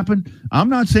going to happen.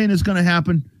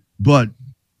 But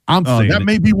I'm saying that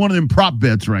may be one of them prop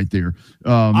bets right there.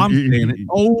 I'm saying it.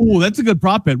 Oh, that's a good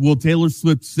prop bet. Will Taylor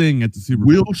Swift sing at the Super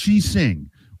Bowl? Will she sing?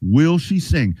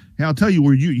 Hey, I'll tell you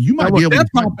where you might be able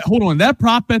to. Hold on. That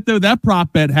prop bet, though,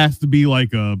 has to be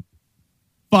like a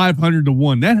 500 to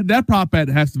 1. That prop bet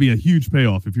has to be a huge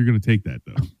payoff if you're going to take that,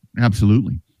 though.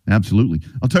 Absolutely. I'll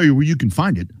tell you where you can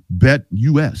find it.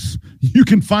 BetUS. You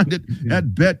can find it at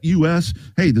BetUS.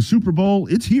 Hey, the Super Bowl,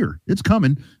 it's here. It's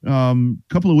coming.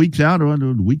 Couple of weeks out, or a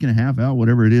week and a half out,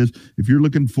 whatever it is. If you're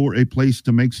looking for a place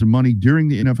to make some money during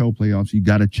the NFL playoffs, you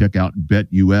got to check out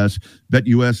BetUS.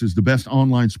 BetUS is the best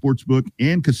online sportsbook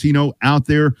and casino out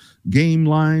there. Game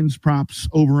lines, props,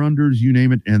 over-unders, you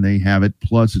name it, and they have it.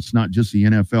 Plus, it's not just the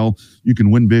NFL. You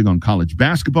can win big on college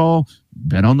basketball.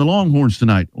 Bet on the Longhorns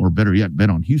tonight, or better yet, bet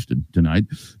on Houston tonight.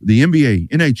 The NBA,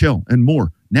 NHL, and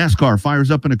more. NASCAR fires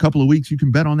up in a couple of weeks. You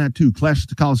can bet on that too. Clash at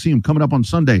the Coliseum coming up on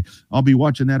Sunday. I'll be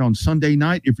watching that on Sunday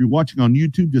night. If you're watching on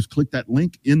YouTube, just click that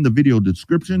link in the video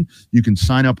description. You can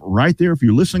sign up right there. If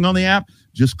you're listening on the app,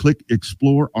 just click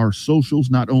explore our socials.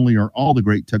 Not only are all the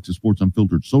great Texas Sports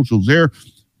Unfiltered socials there,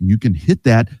 you can hit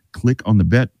that, click on the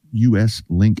BetUS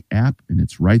link app, and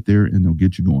it's right there, and they'll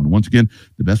get you going. Once again,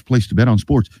 the best place to bet on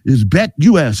sports is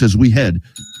BetUS as we head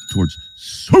towards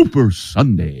Super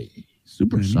Sunday. You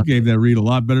gave that read a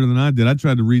lot better than I did. I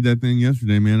tried to read that thing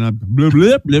yesterday, man. I blip,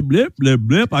 blip, blip, blip, blip,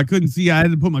 blip. I couldn't see. I had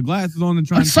to put my glasses on and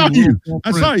try. I saw you.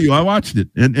 I watched it,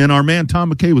 and our man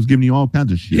Tom McKay was giving you all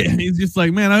kinds of shit. Yeah, he's just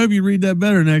like, man, I hope you read that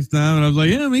better next time. And I was like,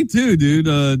 yeah, me too, dude.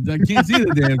 I can't see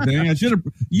the damn thing. I should have.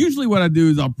 Usually, what I do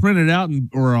is I'll print it out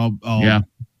or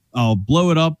I'll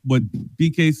blow it up. What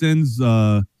BK sends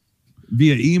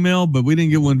via email, but we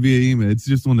didn't get one via email. It's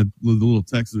just on the little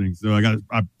text thing. So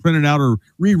I print it out or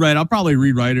rewrite. I'll probably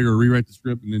rewrite it or rewrite the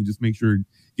script and then just make sure it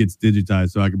gets digitized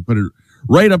so I can put it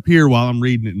right up here while I'm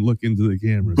reading it and look into the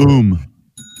camera. Boom.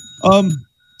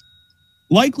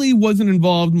 Likely wasn't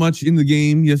involved much in the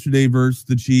game yesterday versus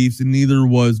the Chiefs, and neither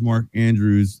was Mark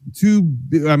Andrews.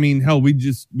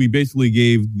 We basically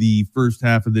gave the first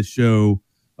half of this show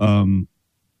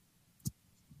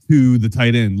to the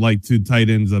tight end, like to tight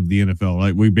ends of the NFL.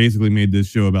 Like we basically made this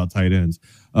show about tight ends.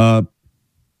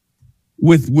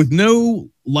 With no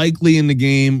Likely in the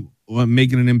game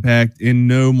making an impact and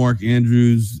no Mark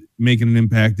Andrews making an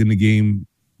impact in the game,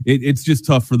 it's just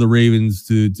tough for the Ravens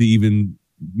to even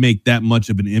make that much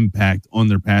of an impact on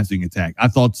their passing attack. I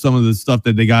thought some of the stuff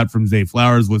that they got from Zay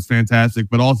Flowers was fantastic,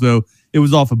 but also it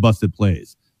was off of busted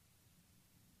plays.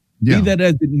 Yeah. Be that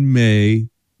as it may,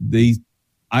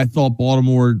 I thought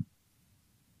Baltimore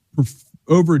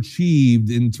overachieved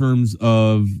in terms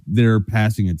of their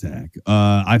passing attack.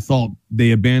 I thought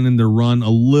they abandoned their run a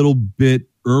little bit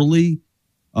early.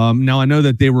 Now, I know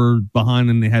that they were behind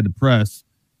and they had to press,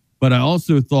 but I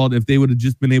also thought if they would have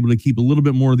just been able to keep a little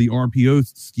bit more of the RPO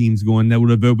schemes going, that would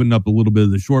have opened up a little bit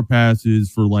of the short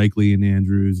passes for Likely and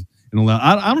Andrews. And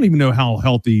I don't even know how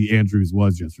healthy Andrews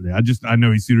was yesterday. I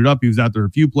know he suited up. He was out there a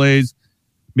few plays,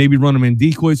 maybe run him in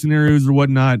decoy scenarios or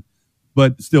whatnot,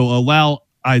 but still allow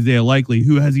Isaiah Likely,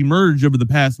 who has emerged over the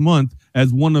past month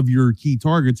as one of your key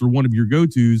targets or one of your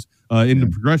go-tos, in the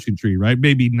progression tree, right?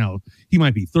 Maybe no, he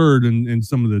might be third in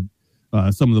some of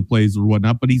the plays or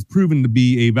whatnot, but he's proven to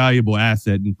be a valuable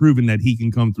asset and proven that he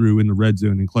can come through in the red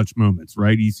zone in clutch moments,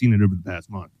 right? You've seen it over the past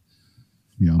month.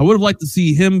 Yeah. I would have liked to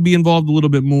see him be involved a little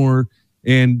bit more.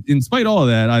 And in spite of all of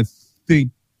that, I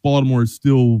think Baltimore is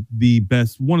still the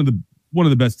best, one of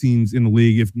the best teams in the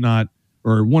league, if not,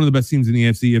 or one of the best teams in the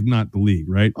AFC, if not the league,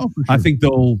 right? Oh, for sure. I think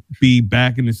they'll be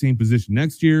back in the same position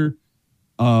next year.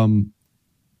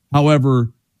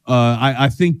 However, I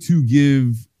think to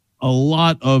give a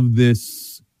lot of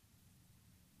this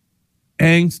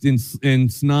angst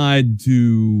and snide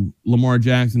to Lamar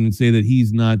Jackson and say that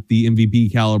he's not the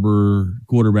MVP caliber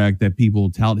quarterback that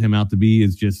people tout him out to be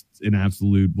is just an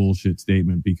absolute bullshit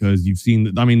statement, because you've seen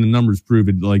that. I mean, the numbers prove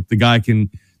it. Like the guy can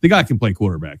play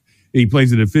quarterback. He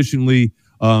plays it efficiently.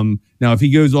 Now, if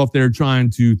he goes off there trying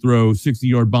to throw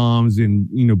 60-yard bombs and,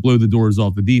 blow the doors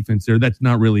off the defense there, that's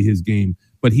not really his game.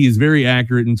 But he is very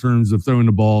accurate in terms of throwing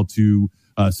the ball to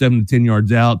 7 to 10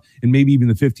 yards out, and maybe even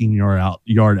the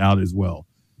 15-yard out as well.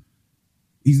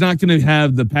 He's not going to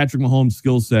have the Patrick Mahomes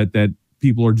skill set that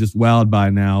people are just wowed by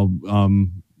now,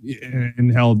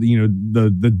 and how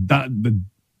the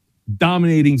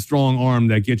dominating strong arm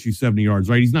that gets you 70 yards.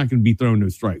 Right? He's not going to be throwing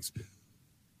those strikes.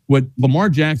 What Lamar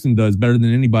Jackson does better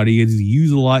than anybody is he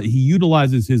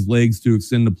utilizes his legs to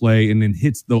extend the play and then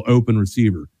hits the open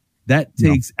receiver. That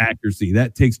takes accuracy.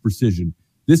 That takes precision.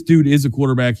 This dude is a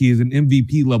quarterback. He is an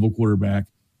MVP level quarterback.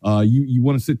 You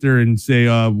want to sit there and say,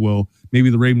 well, maybe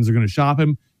the Ravens are going to shop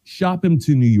him. Shop him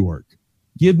to New York.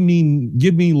 Give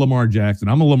me Lamar Jackson.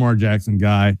 I'm a Lamar Jackson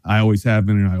guy. I always have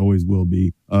been and I always will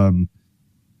be.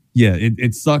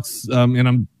 It sucks.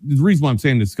 And the reason why I'm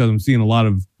saying this is because I'm seeing a lot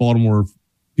of Baltimore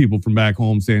people from back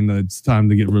home saying that it's time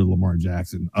to get rid of Lamar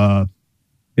Jackson.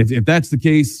 If that's the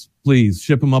case, please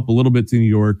ship him up a little bit to New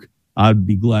York. I'd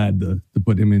be glad to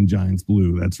put him in Giants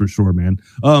blue. That's for sure, man.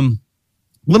 A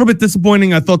little bit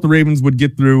disappointing. I thought the Ravens would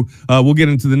get through. We'll get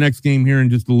into the next game here in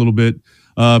just a little bit.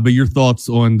 But your thoughts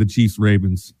on the Chiefs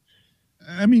Ravens?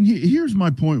 I mean, here's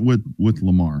my point with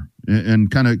Lamar,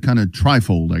 and kind of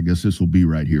trifold. I guess this will be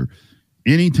right here.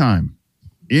 Anytime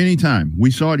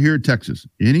we saw it here at Texas.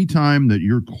 Anytime that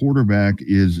your quarterback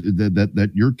is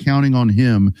that you're counting on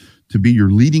him to be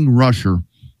your leading rusher,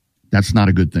 that's not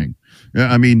a good thing.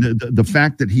 I mean, the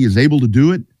fact that he is able to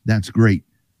do it, that's great.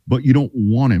 But you don't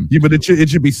want him. Yeah, but it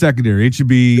should be secondary. It should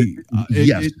be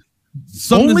yes.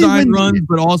 Some only design runs,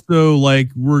 but also like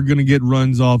we're going to get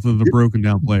runs off of a broken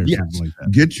down player. Yes. Something like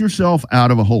that. Get yourself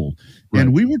out of a hole. Right.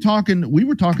 And we were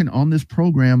talking on this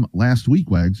program last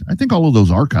week, Wags. I think all of those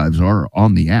archives are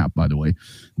on the app, by the way.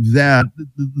 That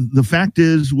the fact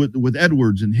is with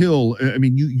Edwards and Hill, I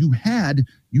mean, you had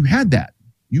that.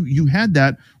 You had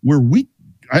that where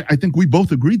I think we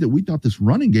both agreed that we thought this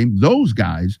running game, those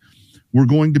guys were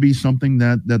going to be something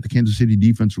that the Kansas City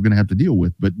defense were going to have to deal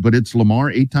with. But it's Lamar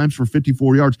 8 times for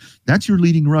 54 yards. That's your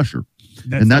leading rusher.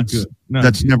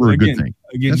 That's never a good thing.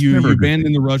 Again, you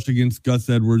abandoned the rush against Gus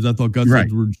Edwards. I thought Gus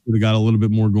Edwards should have got a little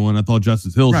bit more going. I thought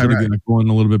Justice Hill should have got going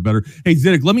a little bit better. Hey,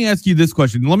 Zidek, let me ask you this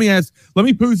question. Let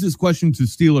me pose this question to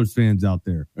Steelers fans out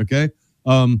there, okay?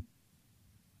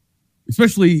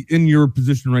 Especially in your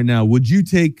position right now, would you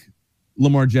take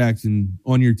Lamar Jackson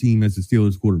on your team as the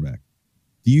Steelers quarterback?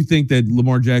 Do you think that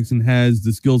Lamar Jackson has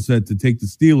the skill set to take the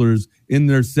Steelers in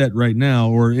their set right now,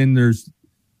 or in their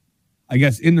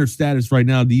status right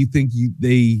now? Do you think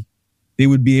they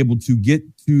would be able to get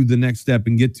to the next step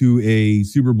and get to a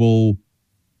Super Bowl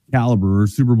caliber or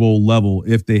Super Bowl level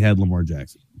if they had Lamar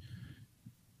Jackson?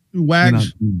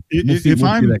 Wags,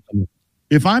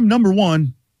 if I'm number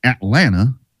one,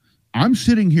 Atlanta, I'm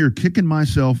sitting here kicking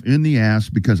myself in the ass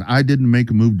because I didn't make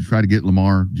a move to try to get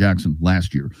Lamar Jackson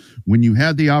last year. When you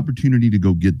had the opportunity to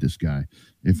go get this guy,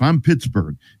 if I'm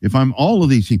Pittsburgh, if I'm all of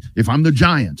these teams, if I'm the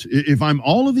Giants, if I'm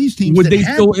all of these teams, would they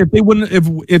still, if they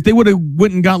would have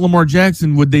went and got Lamar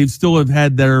Jackson, would they still have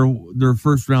had their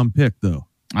first round pick though?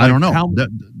 I don't know.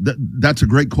 That's a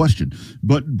great question.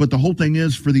 But the whole thing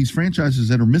is, for these franchises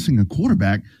that are missing a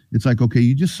quarterback, it's like, okay,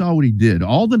 you just saw what he did.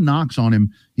 All the knocks on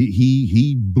him,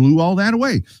 he blew all that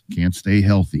away. Can't stay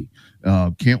healthy.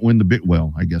 Can't win the big.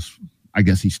 Well, I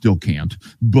guess he still can't.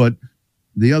 But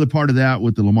the other part of that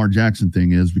with the Lamar Jackson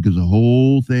thing is, because the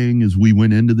whole thing is, we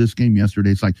went into this game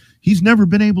yesterday, it's like he's never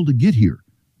been able to get here.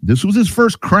 This was his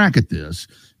first crack at this.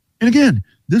 And again,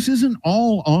 this isn't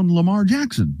all on Lamar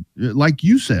Jackson. Like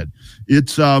you said,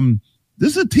 it's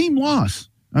this is a team loss.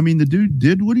 I mean, the dude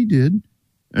did what he did.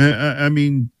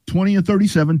 20 of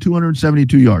 37,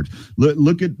 272 yards.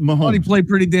 Look at Mahomes. I thought he played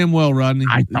pretty damn well, Rodney.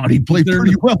 I thought he played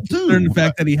pretty well, too. The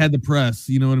fact that he had the press,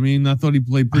 you know what I mean? I thought he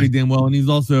played pretty damn well. And he's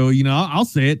also, I'll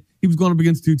say it, he was going up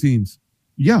against two teams.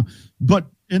 Yeah, but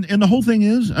and the whole thing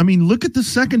is, I mean, look at the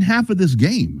second half of this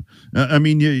game.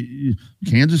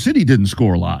 Kansas City didn't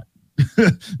score a lot.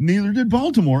 Neither did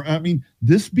Baltimore. I mean,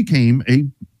 this became a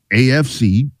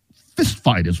AFC fist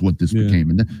fight is what this became.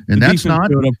 And that's not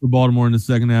showed up for Baltimore in the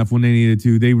second half when they needed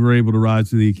to. They were able to rise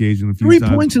to the occasion a few times.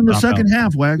 3 points in the second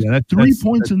half, Wags. Yeah, 3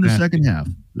 points in the second half.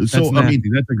 So, I mean,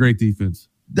 that's a great defense.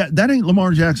 That ain't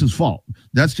Lamar Jackson's fault.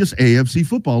 That's just AFC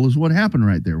football is what happened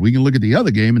right there. We can look at the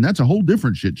other game, and that's a whole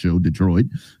different shit show, Detroit.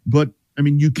 But, I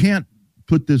mean, you can't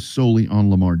put this solely on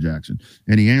Lamar Jackson.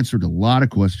 And he answered a lot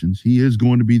of questions. He is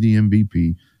going to be the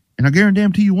MVP. And I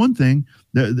guarantee you one thing,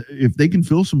 that if they can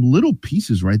fill some little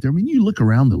pieces right there, I mean, you look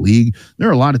around the league, there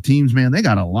are a lot of teams, man, they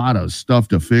got a lot of stuff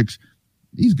to fix.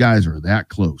 These guys are that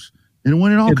close. And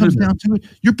when it all comes down to it,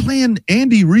 you're playing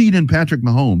Andy Reid and Patrick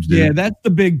Mahomes, dude. Yeah, that's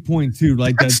the big point too.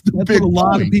 Like that's what a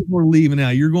lot of people are leaving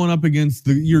out. You're going up against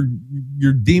you're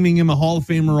deeming him a Hall of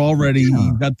Famer already. Yeah.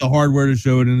 He's got the hardware to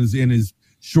show it in his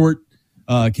short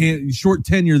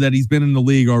tenure that he's been in the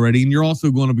league already. And you're also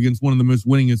going up against one of the most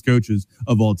winningest coaches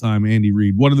of all time, Andy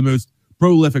Reid. One of the most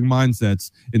prolific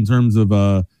mindsets in terms of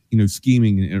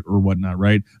scheming or whatnot,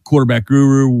 right? Quarterback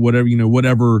guru,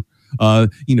 whatever,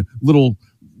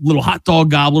 little hot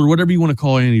dog gobbler, whatever you want to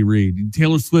call Andy Reid.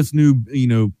 Taylor Swift's new,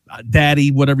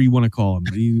 daddy, whatever you want to call him.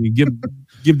 You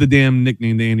give the damn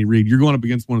nickname to Andy Reid. You're going up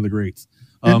against one of the greats.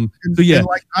 So yeah,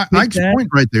 like Ike's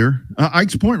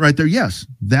point right there. Yes,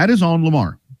 that is on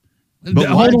Lamar. But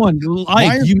hold on,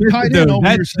 Ike, you missed it though.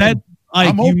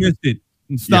 Ike, you missed it.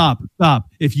 Stop.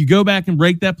 If you go back and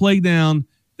break that play down,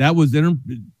 that was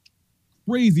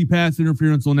crazy pass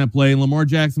interference on that play, and Lamar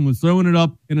Jackson was throwing it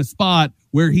up in a spot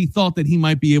where he thought that he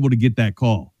might be able to get that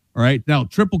call. All right. Now,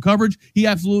 triple coverage, he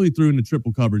absolutely threw into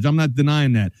triple coverage. I'm not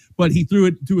denying that. But he threw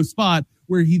it to a spot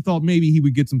where he thought maybe he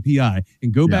would get some PI.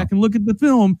 And go back and look at the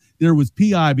film. There was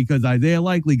PI because Isaiah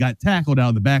Likely got tackled out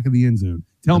of the back of the end zone.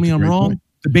 Tell me I'm wrong. Point.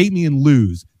 Debate me and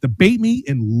lose.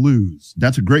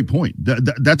 That's a great point.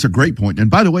 That's a great point. And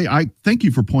by the way, I thank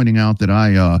you for pointing out that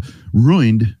I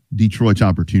ruined Detroit's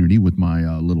opportunity with my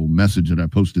little message that I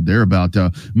posted there about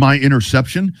my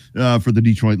interception for the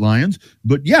Detroit Lions.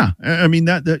 But yeah, I mean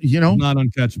that not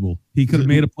uncatchable. He could have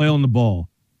made a play on the ball.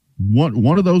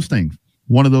 One of those things.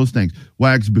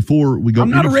 Wags, before we go, I'm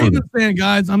not a Ravens fan,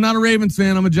 guys. I'm not a Ravens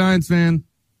fan. I'm a Giants fan.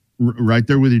 Right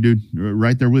there with you, dude.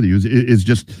 Right there with you. It's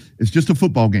just a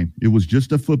football game. It was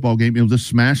just a football game. It was a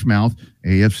smash mouth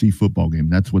AFC football game.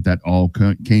 That's what that all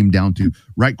came down to.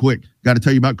 Right quick, got to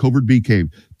tell you about Covert Bee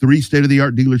Cave. 3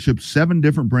 state-of-the-art dealerships, 7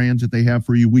 different brands that they have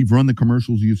for you. We've run the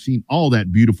commercials. You've seen all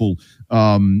that beautiful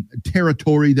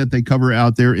territory that they cover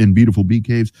out there in beautiful bee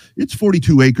caves. It's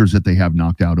 42 acres that they have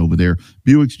knocked out over there.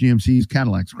 Buicks, GMCs,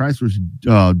 Cadillacs, Chryslers,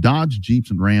 Dodge,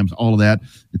 Jeeps, and Rams, all of that.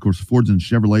 Of course, Fords and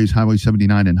Chevrolets, Highway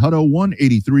 79 in Hutto,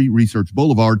 183 Research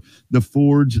Boulevard. The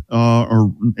Fords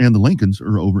and the Lincolns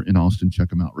are over in Austin. Check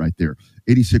them out right there.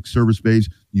 86 service bays.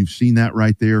 You've seen that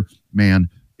right there. Man,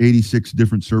 86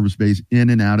 different service bays in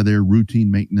and out of there,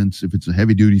 routine maintenance. If it's a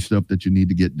heavy duty stuff that you need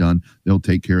to get done, they'll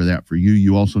take care of that for you.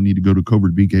 You also need to go to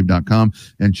covertbeecave.com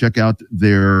and check out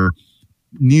their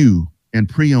new and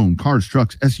pre-owned cars,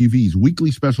 trucks, SUVs,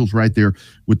 weekly specials right there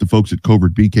with the folks at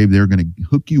Covert Bee Cave. They're going to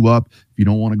hook you up. If you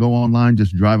don't want to go online,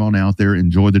 just drive on out there,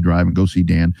 enjoy the drive, and go see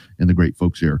Dan and the great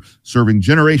folks there. Serving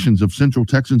generations of Central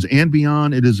Texans and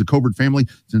beyond, it is a Covert family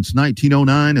since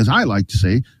 1909. As I like to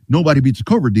say, nobody beats a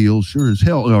Covert deal, sure as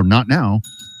hell, or not now,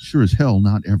 sure as hell,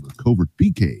 not ever. Covert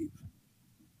Bee Cave.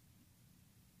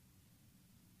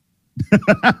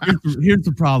 Here's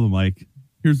the problem, Mike.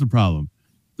 Here's the problem.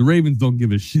 The Ravens don't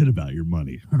give a shit about your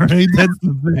money. All right. That's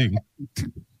the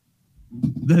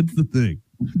thing.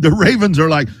 The Ravens are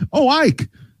like, oh, Ike,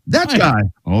 that guy.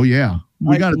 Oh, yeah.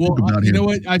 We got to think about him. You know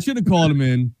what? I should have called him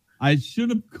in. I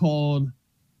should have called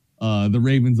the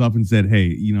Ravens up and said,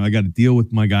 hey, I got to deal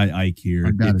with my guy Ike here.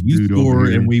 If you score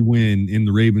and we win and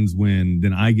the Ravens win,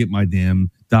 then I get my damn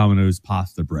Domino's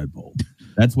pasta bread bowl.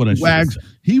 That's what I should have said.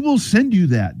 He will send you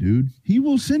that, dude. He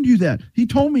will send you that. He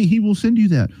told me he will send you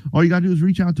that. All you got to do is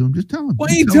reach out to him. Just tell him. Why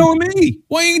ain't you telling me?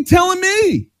 Why ain't you telling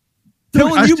me?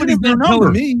 Telling you, but he's not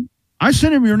telling me. I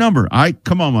sent him your number. Ike,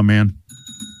 come on, my man.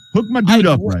 Hook my dude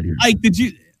up right here. Ike,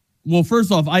 well, first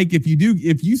off, Ike, if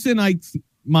you send Ike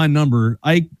my number,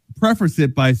 Ike, preface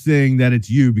it by saying that it's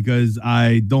you because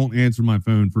I don't answer my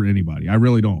phone for anybody. I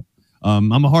really don't.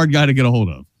 I'm a hard guy to get a hold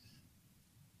of.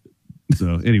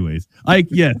 So, anyways, Ike,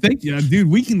 yeah, thank you, dude.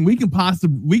 We can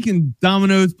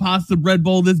Domino's pasta bread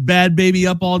bowl this bad baby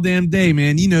up all damn day,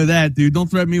 man. You know that, dude. Don't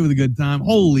threaten me with a good time.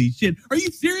 Holy shit, are you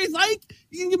serious, Ike?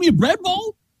 You can give me a bread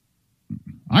bowl?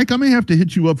 Ike, I may have to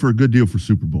hit you up for a good deal for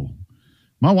Super Bowl.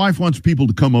 My wife wants people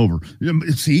to come over.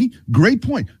 See, great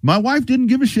point. My wife didn't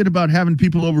give a shit about having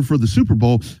people over for the Super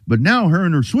Bowl, but now her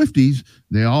and her Swifties,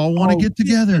 they all want to get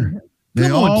together. They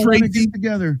all want to get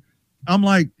together. I'm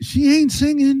like, she ain't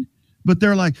singing, but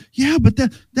they're like, yeah, but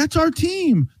that's our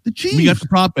team, the Chiefs. We got the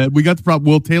prop bet.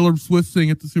 Will Taylor Swift sing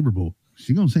at the Super Bowl?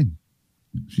 She's gonna sing.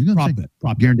 She's gonna sing.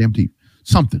 Prop bet. Guaranteed.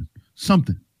 Something.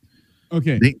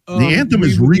 Okay. The anthem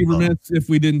is Reba. If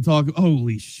we didn't talk,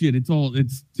 holy shit! It's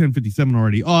 10:57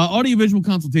 already. Audiovisual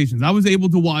consultations. I was able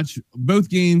to watch both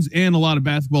games and a lot of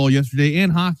basketball yesterday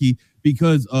and hockey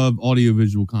because of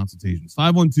audiovisual consultations.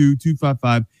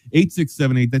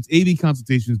 512-255-8678. That's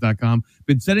avconsultations.com.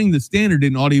 Been setting the standard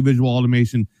in audiovisual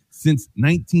automation since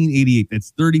 1988.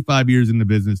 That's 35 years in the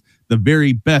business, the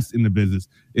very best in the business,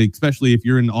 especially if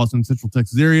you're in the Austin, Central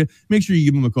Texas area. Make sure you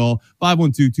give them a call,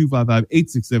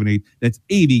 512-255-8678. That's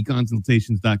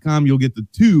avconsultations.com. You'll get the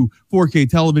 2 4K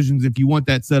televisions if you want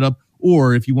that set up,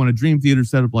 or if you want a dream theater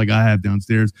setup like I have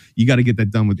downstairs, you got to get that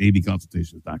done with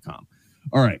avconsultations.com.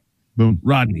 All right. Boom.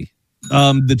 Rodney,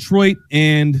 Detroit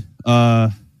and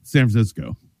San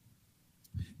Francisco.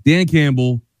 Dan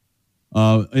Campbell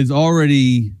is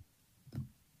already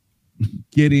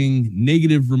getting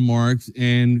negative remarks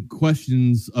and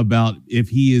questions about if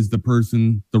he is the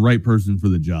right person for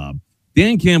the job.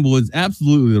 Dan Campbell is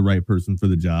absolutely the right person for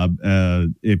the job.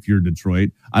 If you're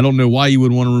Detroit, I don't know why you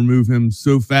would want to remove him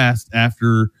so fast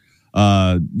after,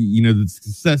 the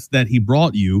success that he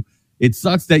brought you. It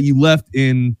sucks that you left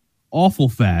in awful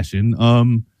fashion.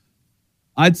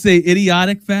 I'd say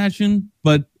idiotic fashion,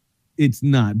 but it's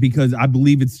not, because I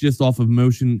believe it's just off of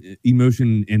emotion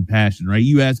and passion, right?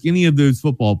 You ask any of those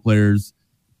football players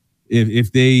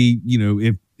if they,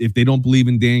 if they don't believe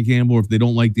in Dan Campbell, or if they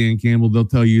don't like Dan Campbell, they'll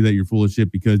tell you that you're full of shit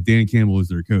because Dan Campbell is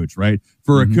their coach, right?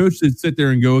 For a coach to sit there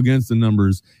and go against the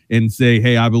numbers and say,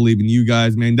 hey, I believe in you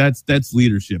guys, man, that's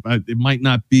leadership. It might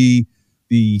not be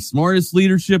the smartest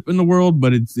leadership in the world,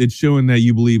 but it's showing that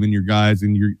you believe in your guys,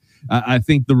 and I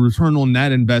think the return on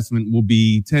that investment will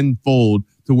be tenfold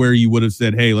to where you would have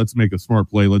said, hey, let's make a smart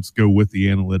play. Let's go with the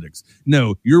analytics.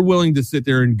 No, you're willing to sit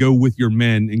there and go with your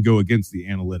men and go against the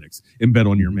analytics and bet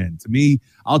on your men. To me,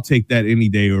 I'll take that any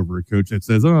day over a coach that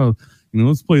says, oh,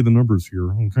 let's play the numbers here.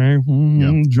 Okay.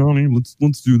 Johnny,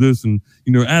 let's do this and,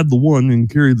 add the 1 and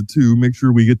carry the 2, make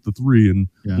sure we get the 3 and,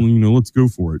 let's go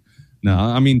for it. No,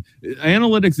 I mean,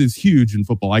 analytics is huge in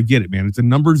football. I get it, man. It's a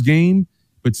numbers game,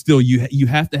 but still you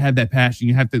have to have that passion.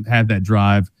 You have to have that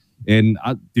drive. And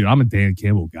I'm a Dan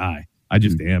Campbell guy. I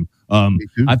just am.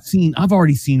 I've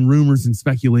already seen rumors and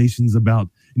speculations about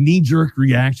knee-jerk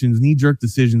reactions, knee-jerk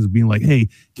decisions of being like, hey,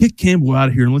 kick Campbell out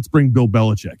of here and let's bring Bill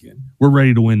Belichick in. We're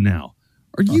ready to win now.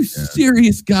 Are you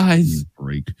serious, guys?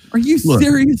 Are you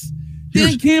serious?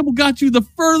 Dan Campbell got you the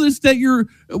furthest that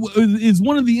is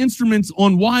one of the instruments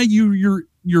on why your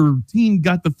team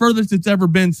got the furthest it's ever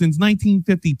been since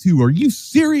 1952. Are you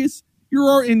serious?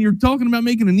 You're talking about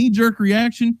making a knee-jerk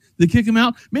reaction to kick him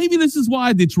out. Maybe this is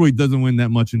why Detroit doesn't win that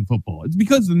much in football. It's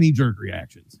because of the knee-jerk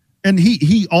reactions. And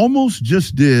he almost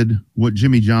just did what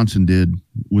Jimmy Johnson did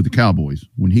with the Cowboys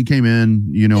when he came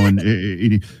in,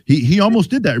 and he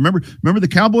almost did that. Remember the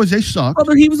Cowboys? They sucked.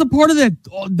 Brother, he was a part of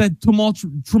that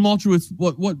tumultuous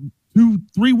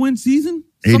 2-3 win season.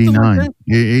 89.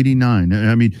 89.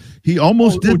 I mean, he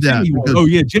almost did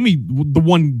that. Jimmy, the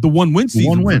one win season.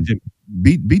 One win.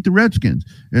 Beat the Redskins,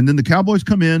 and then the Cowboys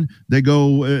come in. They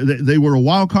go. They were a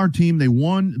wild card team. They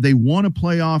won a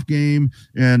playoff game,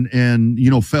 and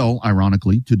fell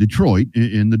ironically to Detroit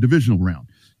in the divisional round.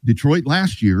 Detroit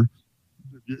last year,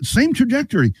 same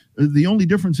trajectory. The only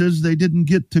difference is they didn't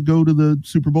get to go to the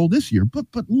Super Bowl this year. But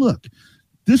look.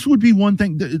 This would be one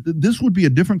thing. This would be a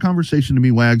different conversation to me,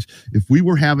 Wags, if we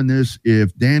were having this,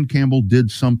 if Dan Campbell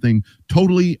did something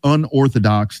totally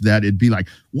unorthodox, that it'd be like,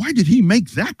 why did he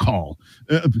make that call?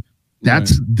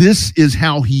 This is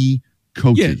how he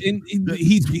coaches. Yeah, and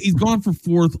he's gone for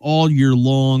 4th all year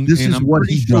long.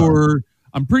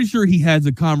 I'm pretty sure he has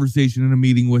a conversation in a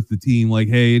meeting with the team, like,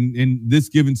 hey, in this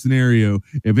given scenario,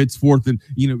 if it's 4th and,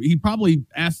 he probably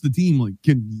asked the team, like,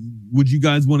 would you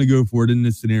guys want to go for it in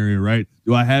this scenario, right?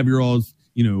 Do I have your all's,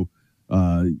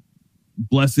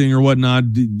 blessing or whatnot?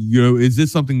 Is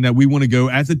this something that we want to go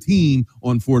as a team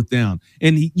on 4th down?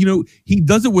 And he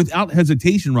does it without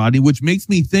hesitation, Rodney, which makes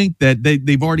me think that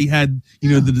they've already had,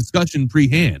 the discussion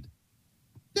pre-hand.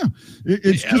 Yeah,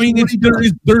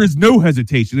 there is no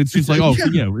hesitation. It's just like,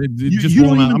 just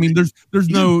rolling out. I mean, there's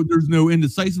no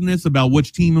indecisiveness about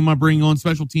which team am I bringing on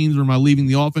special teams, or am I leaving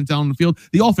the offense out on the field?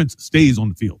 The offense stays on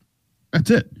the field.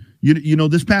 That's it. You know,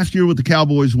 this past year with the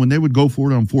Cowboys, when they would go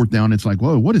for it on fourth down, it's like,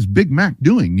 whoa, what is Big Mac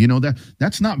doing? You know,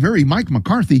 that's not very Mike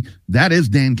McCarthy. That is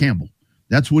Dan Campbell.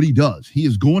 That's what he does. He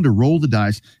is going to roll the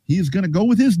dice. He is going to go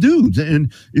with his dudes.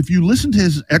 And if you listen to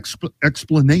his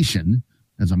explanation,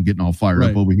 as I'm getting all fired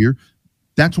up over here,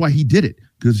 that's why he did it,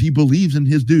 because he believes in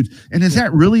his dudes. And is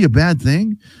that really a bad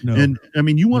thing? No. And I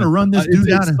mean, you want to run this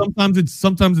dude out.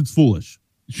 Sometimes it's foolish.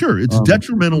 Sure, it's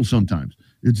detrimental sometimes.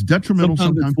 It's detrimental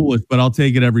sometimes. It's foolish, but I'll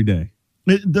take it every day.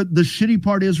 The shitty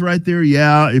part is right there.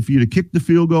 Yeah, if you'd have kicked the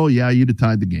field goal, yeah, you'd have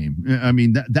tied the game. I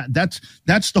mean,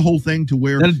 that's the whole thing to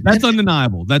where that's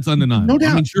undeniable. That's undeniable. No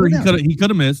doubt. I mean, sure, he could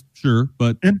have missed, sure,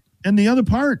 but and the other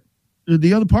part,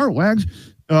 Wags,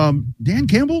 Dan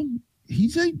Campbell,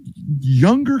 he's a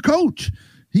younger coach.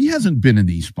 He hasn't been in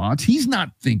these spots. He's not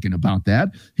thinking about that.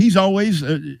 He's always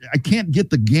I can't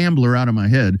get the gambler out of my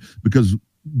head, because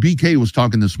BK was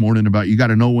talking this morning about you got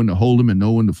to know when to hold him and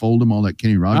know when to fold him, all that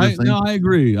Kenny Rogers thing. No, I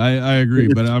agree. I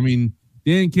agree. But I mean,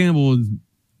 Dan Campbell is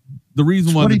the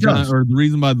reason why the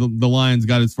reason why the Lions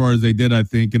got as far as they did, I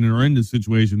think, and are in this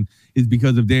situation is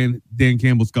because of Dan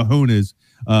Campbell's cojones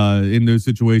in those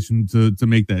situations to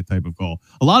make that type of call.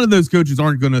 A lot of those coaches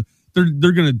aren't gonna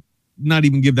they're gonna not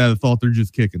even give that a thought. They're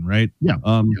just kicking, right? Yeah.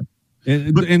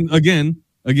 And again,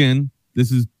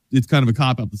 it's kind of a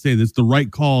cop out to say this. The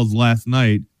right calls last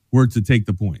night were to take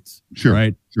the points. Sure.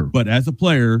 Right. Sure. But as a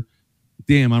player,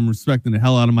 damn, I'm respecting the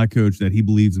hell out of my coach that he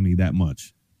believes in me that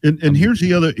much. And here's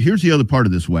the other part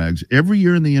of this, Wags. Every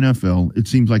year in the NFL, it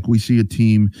seems like we see a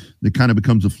team that kind of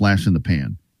becomes a flash in the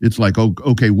pan. It's like,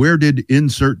 okay, where did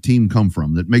insert team come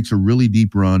from that makes a really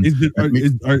deep run?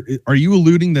 Are you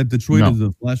alluding that Detroit is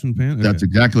a flash in the pan? Okay. That's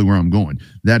exactly where I'm going.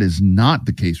 That is not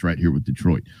the case right here with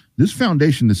Detroit. This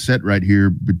foundation is set right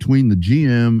here between the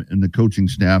GM and the coaching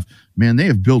staff. Man, they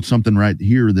have built something right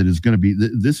here that is going to be,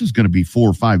 this is going to be 4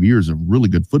 or 5 years of really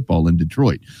good football in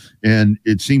Detroit. And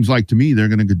it seems like to me, they're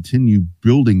going to continue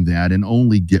building that and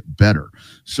only get better.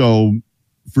 So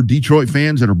for Detroit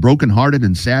fans that are brokenhearted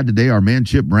and sad today, our man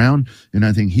Chip Brown, and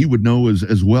I think he would know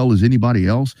as well as anybody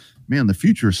else, man, the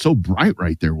future is so bright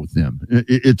right there with them.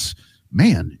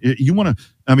 You want to,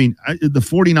 I mean, the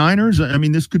 49ers, I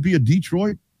mean, this could be a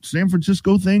Detroit, San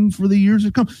Francisco thing for the years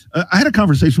to come. I had a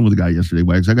conversation with a guy yesterday,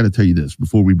 Wags. I got to tell you this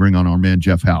before we bring on our man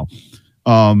Jeff Howe.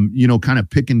 Kind of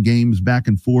picking games back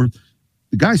and forth.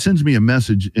 The guy sends me a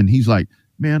message and he's like,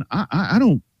 man, I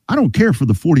don't care for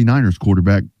the 49ers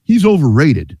quarterback. He's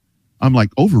overrated. I'm like,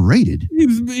 overrated?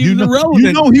 He's irrelevant.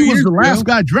 You know he was the last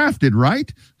guy drafted,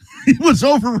 right? He was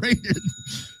overrated.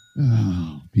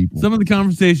 Oh, people. Some of the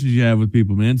conversations you have with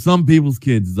people, man. Some people's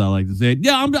kids, as I like to say.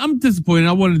 Yeah, I'm disappointed.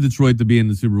 I wanted Detroit to be in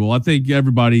the Super Bowl. I think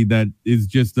everybody that is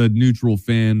just a neutral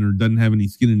fan or doesn't have any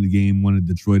skin in the game wanted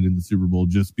Detroit in the Super Bowl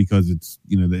just because it's,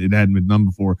 it hadn't been done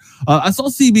before. I saw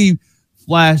CB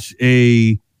flash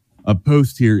a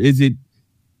post here.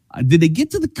 Did they get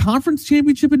to the conference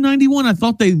championship in 91? I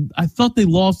thought they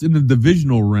lost in the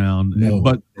divisional round,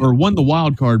 or won the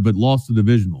wild card, but lost the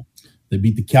divisional. They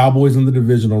beat the Cowboys in the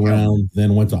divisional round,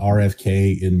 then went to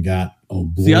RFK and got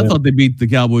See, I thought they beat the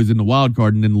Cowboys in the wild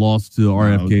card and then lost to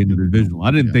RFK in the divisional.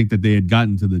 I didn't think that they had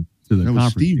gotten to the conference.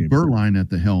 Was Steve Berline at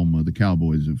the helm of the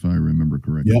Cowboys, if I remember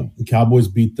correctly. Yep, the Cowboys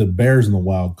beat the Bears in the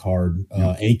wild card.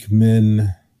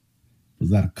 Aikman. Was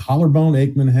that a collarbone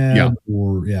Aikman had,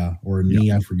 or a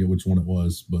knee? I forget which one it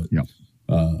was, but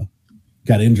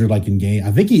got injured like in game.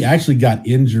 I think he actually got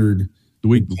injured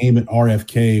the game at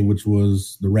RFK, which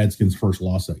was the Redskins' first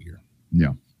loss that year.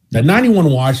 Yeah, that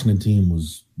 91 Washington team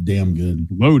was damn good,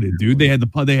 loaded, dude. They had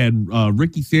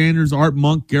Ricky Sanders, Art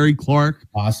Monk, Gary Clark,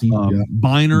 Posse,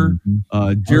 Biner,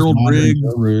 Gerald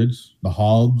Riggs, the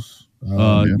Hogs,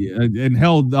 and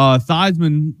hell,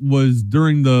 Theismann was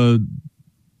during the.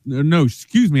 No,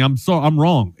 excuse me. I'm sorry. I'm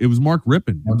wrong. It was Mark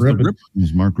Rippon. It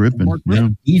was Mark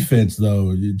Rippon. Defense,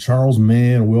 though. Charles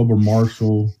Mann, Wilbur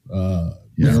Marshall. Was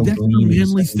Dexter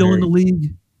Manley still in the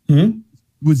league?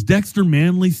 Was Dexter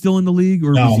Manley still in the league?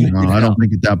 Or no, I don't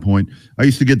think at that point. I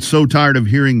used to get so tired of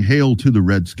hearing "Hail to the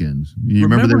Redskins." You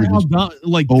remember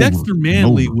Dexter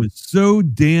Manley was so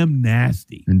damn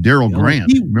nasty. And Daryl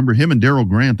Grant. Remember him and Daryl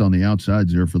Grant on the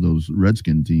outsides there for those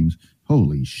Redskin teams.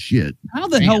 Holy shit. How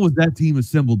the hell was that team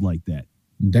assembled like that?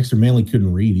 Dexter Manley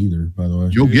couldn't read either, by the way.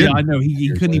 Yeah, I know. He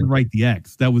couldn't even write the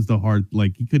X. That was the hard,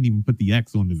 he couldn't even put the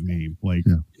X on his name.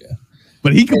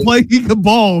 But he could play, he could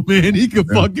ball, man. He could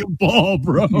fucking ball,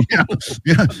 bro.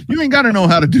 Yeah. You ain't got to know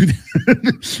how to do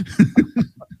that.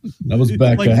 That was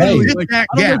back. I don't know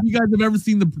if you guys have ever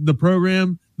seen the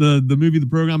program, the movie, The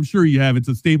Program. I'm sure you have. It's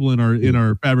a staple in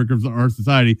our fabric of our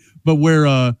society. But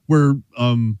where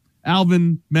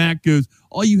Alvin Mack goes,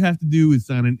 all you have to do is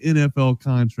sign an NFL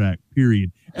contract,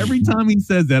 period. Every time he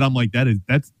says that, I'm like,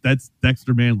 that's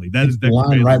Dexter Manley. That is Dexter line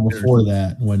Manley right before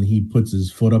that when he puts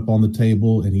his foot up on the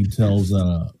table and he tells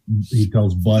Bud, he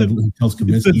tells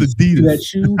Kaminsky, that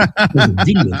shoe,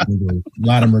 Adidas. And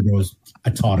Latimer goes, I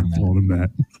taught him that.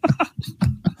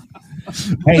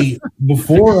 Hey,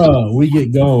 before we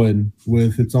get going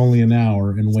with It's Only an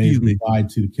Hour and wave goodbye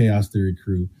to the Chaos Theory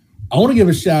crew, I want to give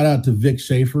a shout out to Vic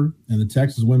Schaefer and the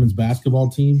Texas women's basketball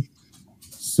team.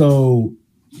 So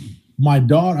I've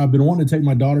been wanting to take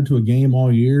my daughter to a game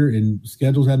all year and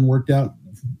schedules hadn't worked out.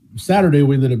 Saturday,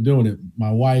 we ended up doing it.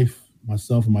 My wife,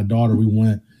 myself, and my daughter, we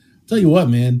went. I'll tell you what,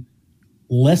 man,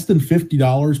 less than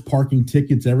 $50, parking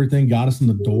tickets, everything got us in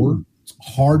the door. It's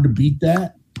hard to beat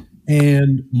that.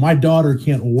 And my daughter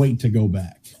can't wait to go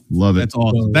back. Love it. That's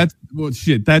awesome.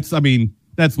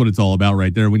 That's what it's all about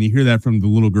right there. When you hear that from the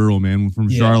little girl, man, from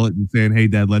Charlotte and saying, hey,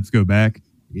 Dad, let's go back.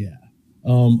 Yeah.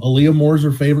 Aaliyah Moore's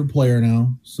her favorite player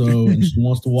now. So and she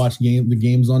wants to watch the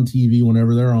games on TV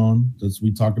whenever they're on.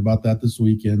 We talked about that this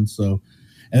weekend. So,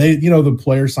 and they, the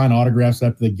players sign autographs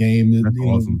after the game. That's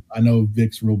awesome. I know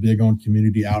Vic's real big on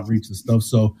community outreach and stuff.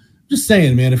 So just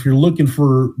saying, man, if you're looking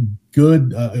for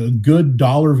good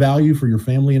dollar value for your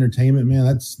family entertainment, man,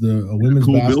 that's the women's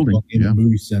basketball game at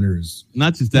Moody Center is.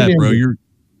 Not just that, bro.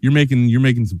 You're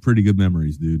making some pretty good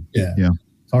memories, dude. Yeah.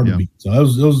 It's hard to beat. So it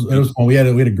was fun. We had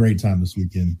a great time this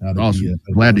weekend. Awesome.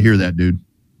 Glad to hear that, dude.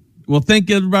 Well, thank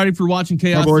everybody for watching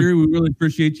Chaos Theory. We really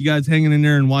appreciate you guys hanging in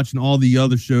there and watching all the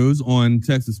other shows on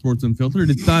Texas Sports Unfiltered.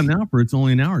 It's time now for It's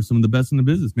Only an Hour. Some of the best in the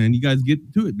business, man. You guys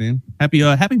get to it, man.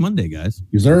 Happy Monday, guys.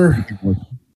 Yes, sir.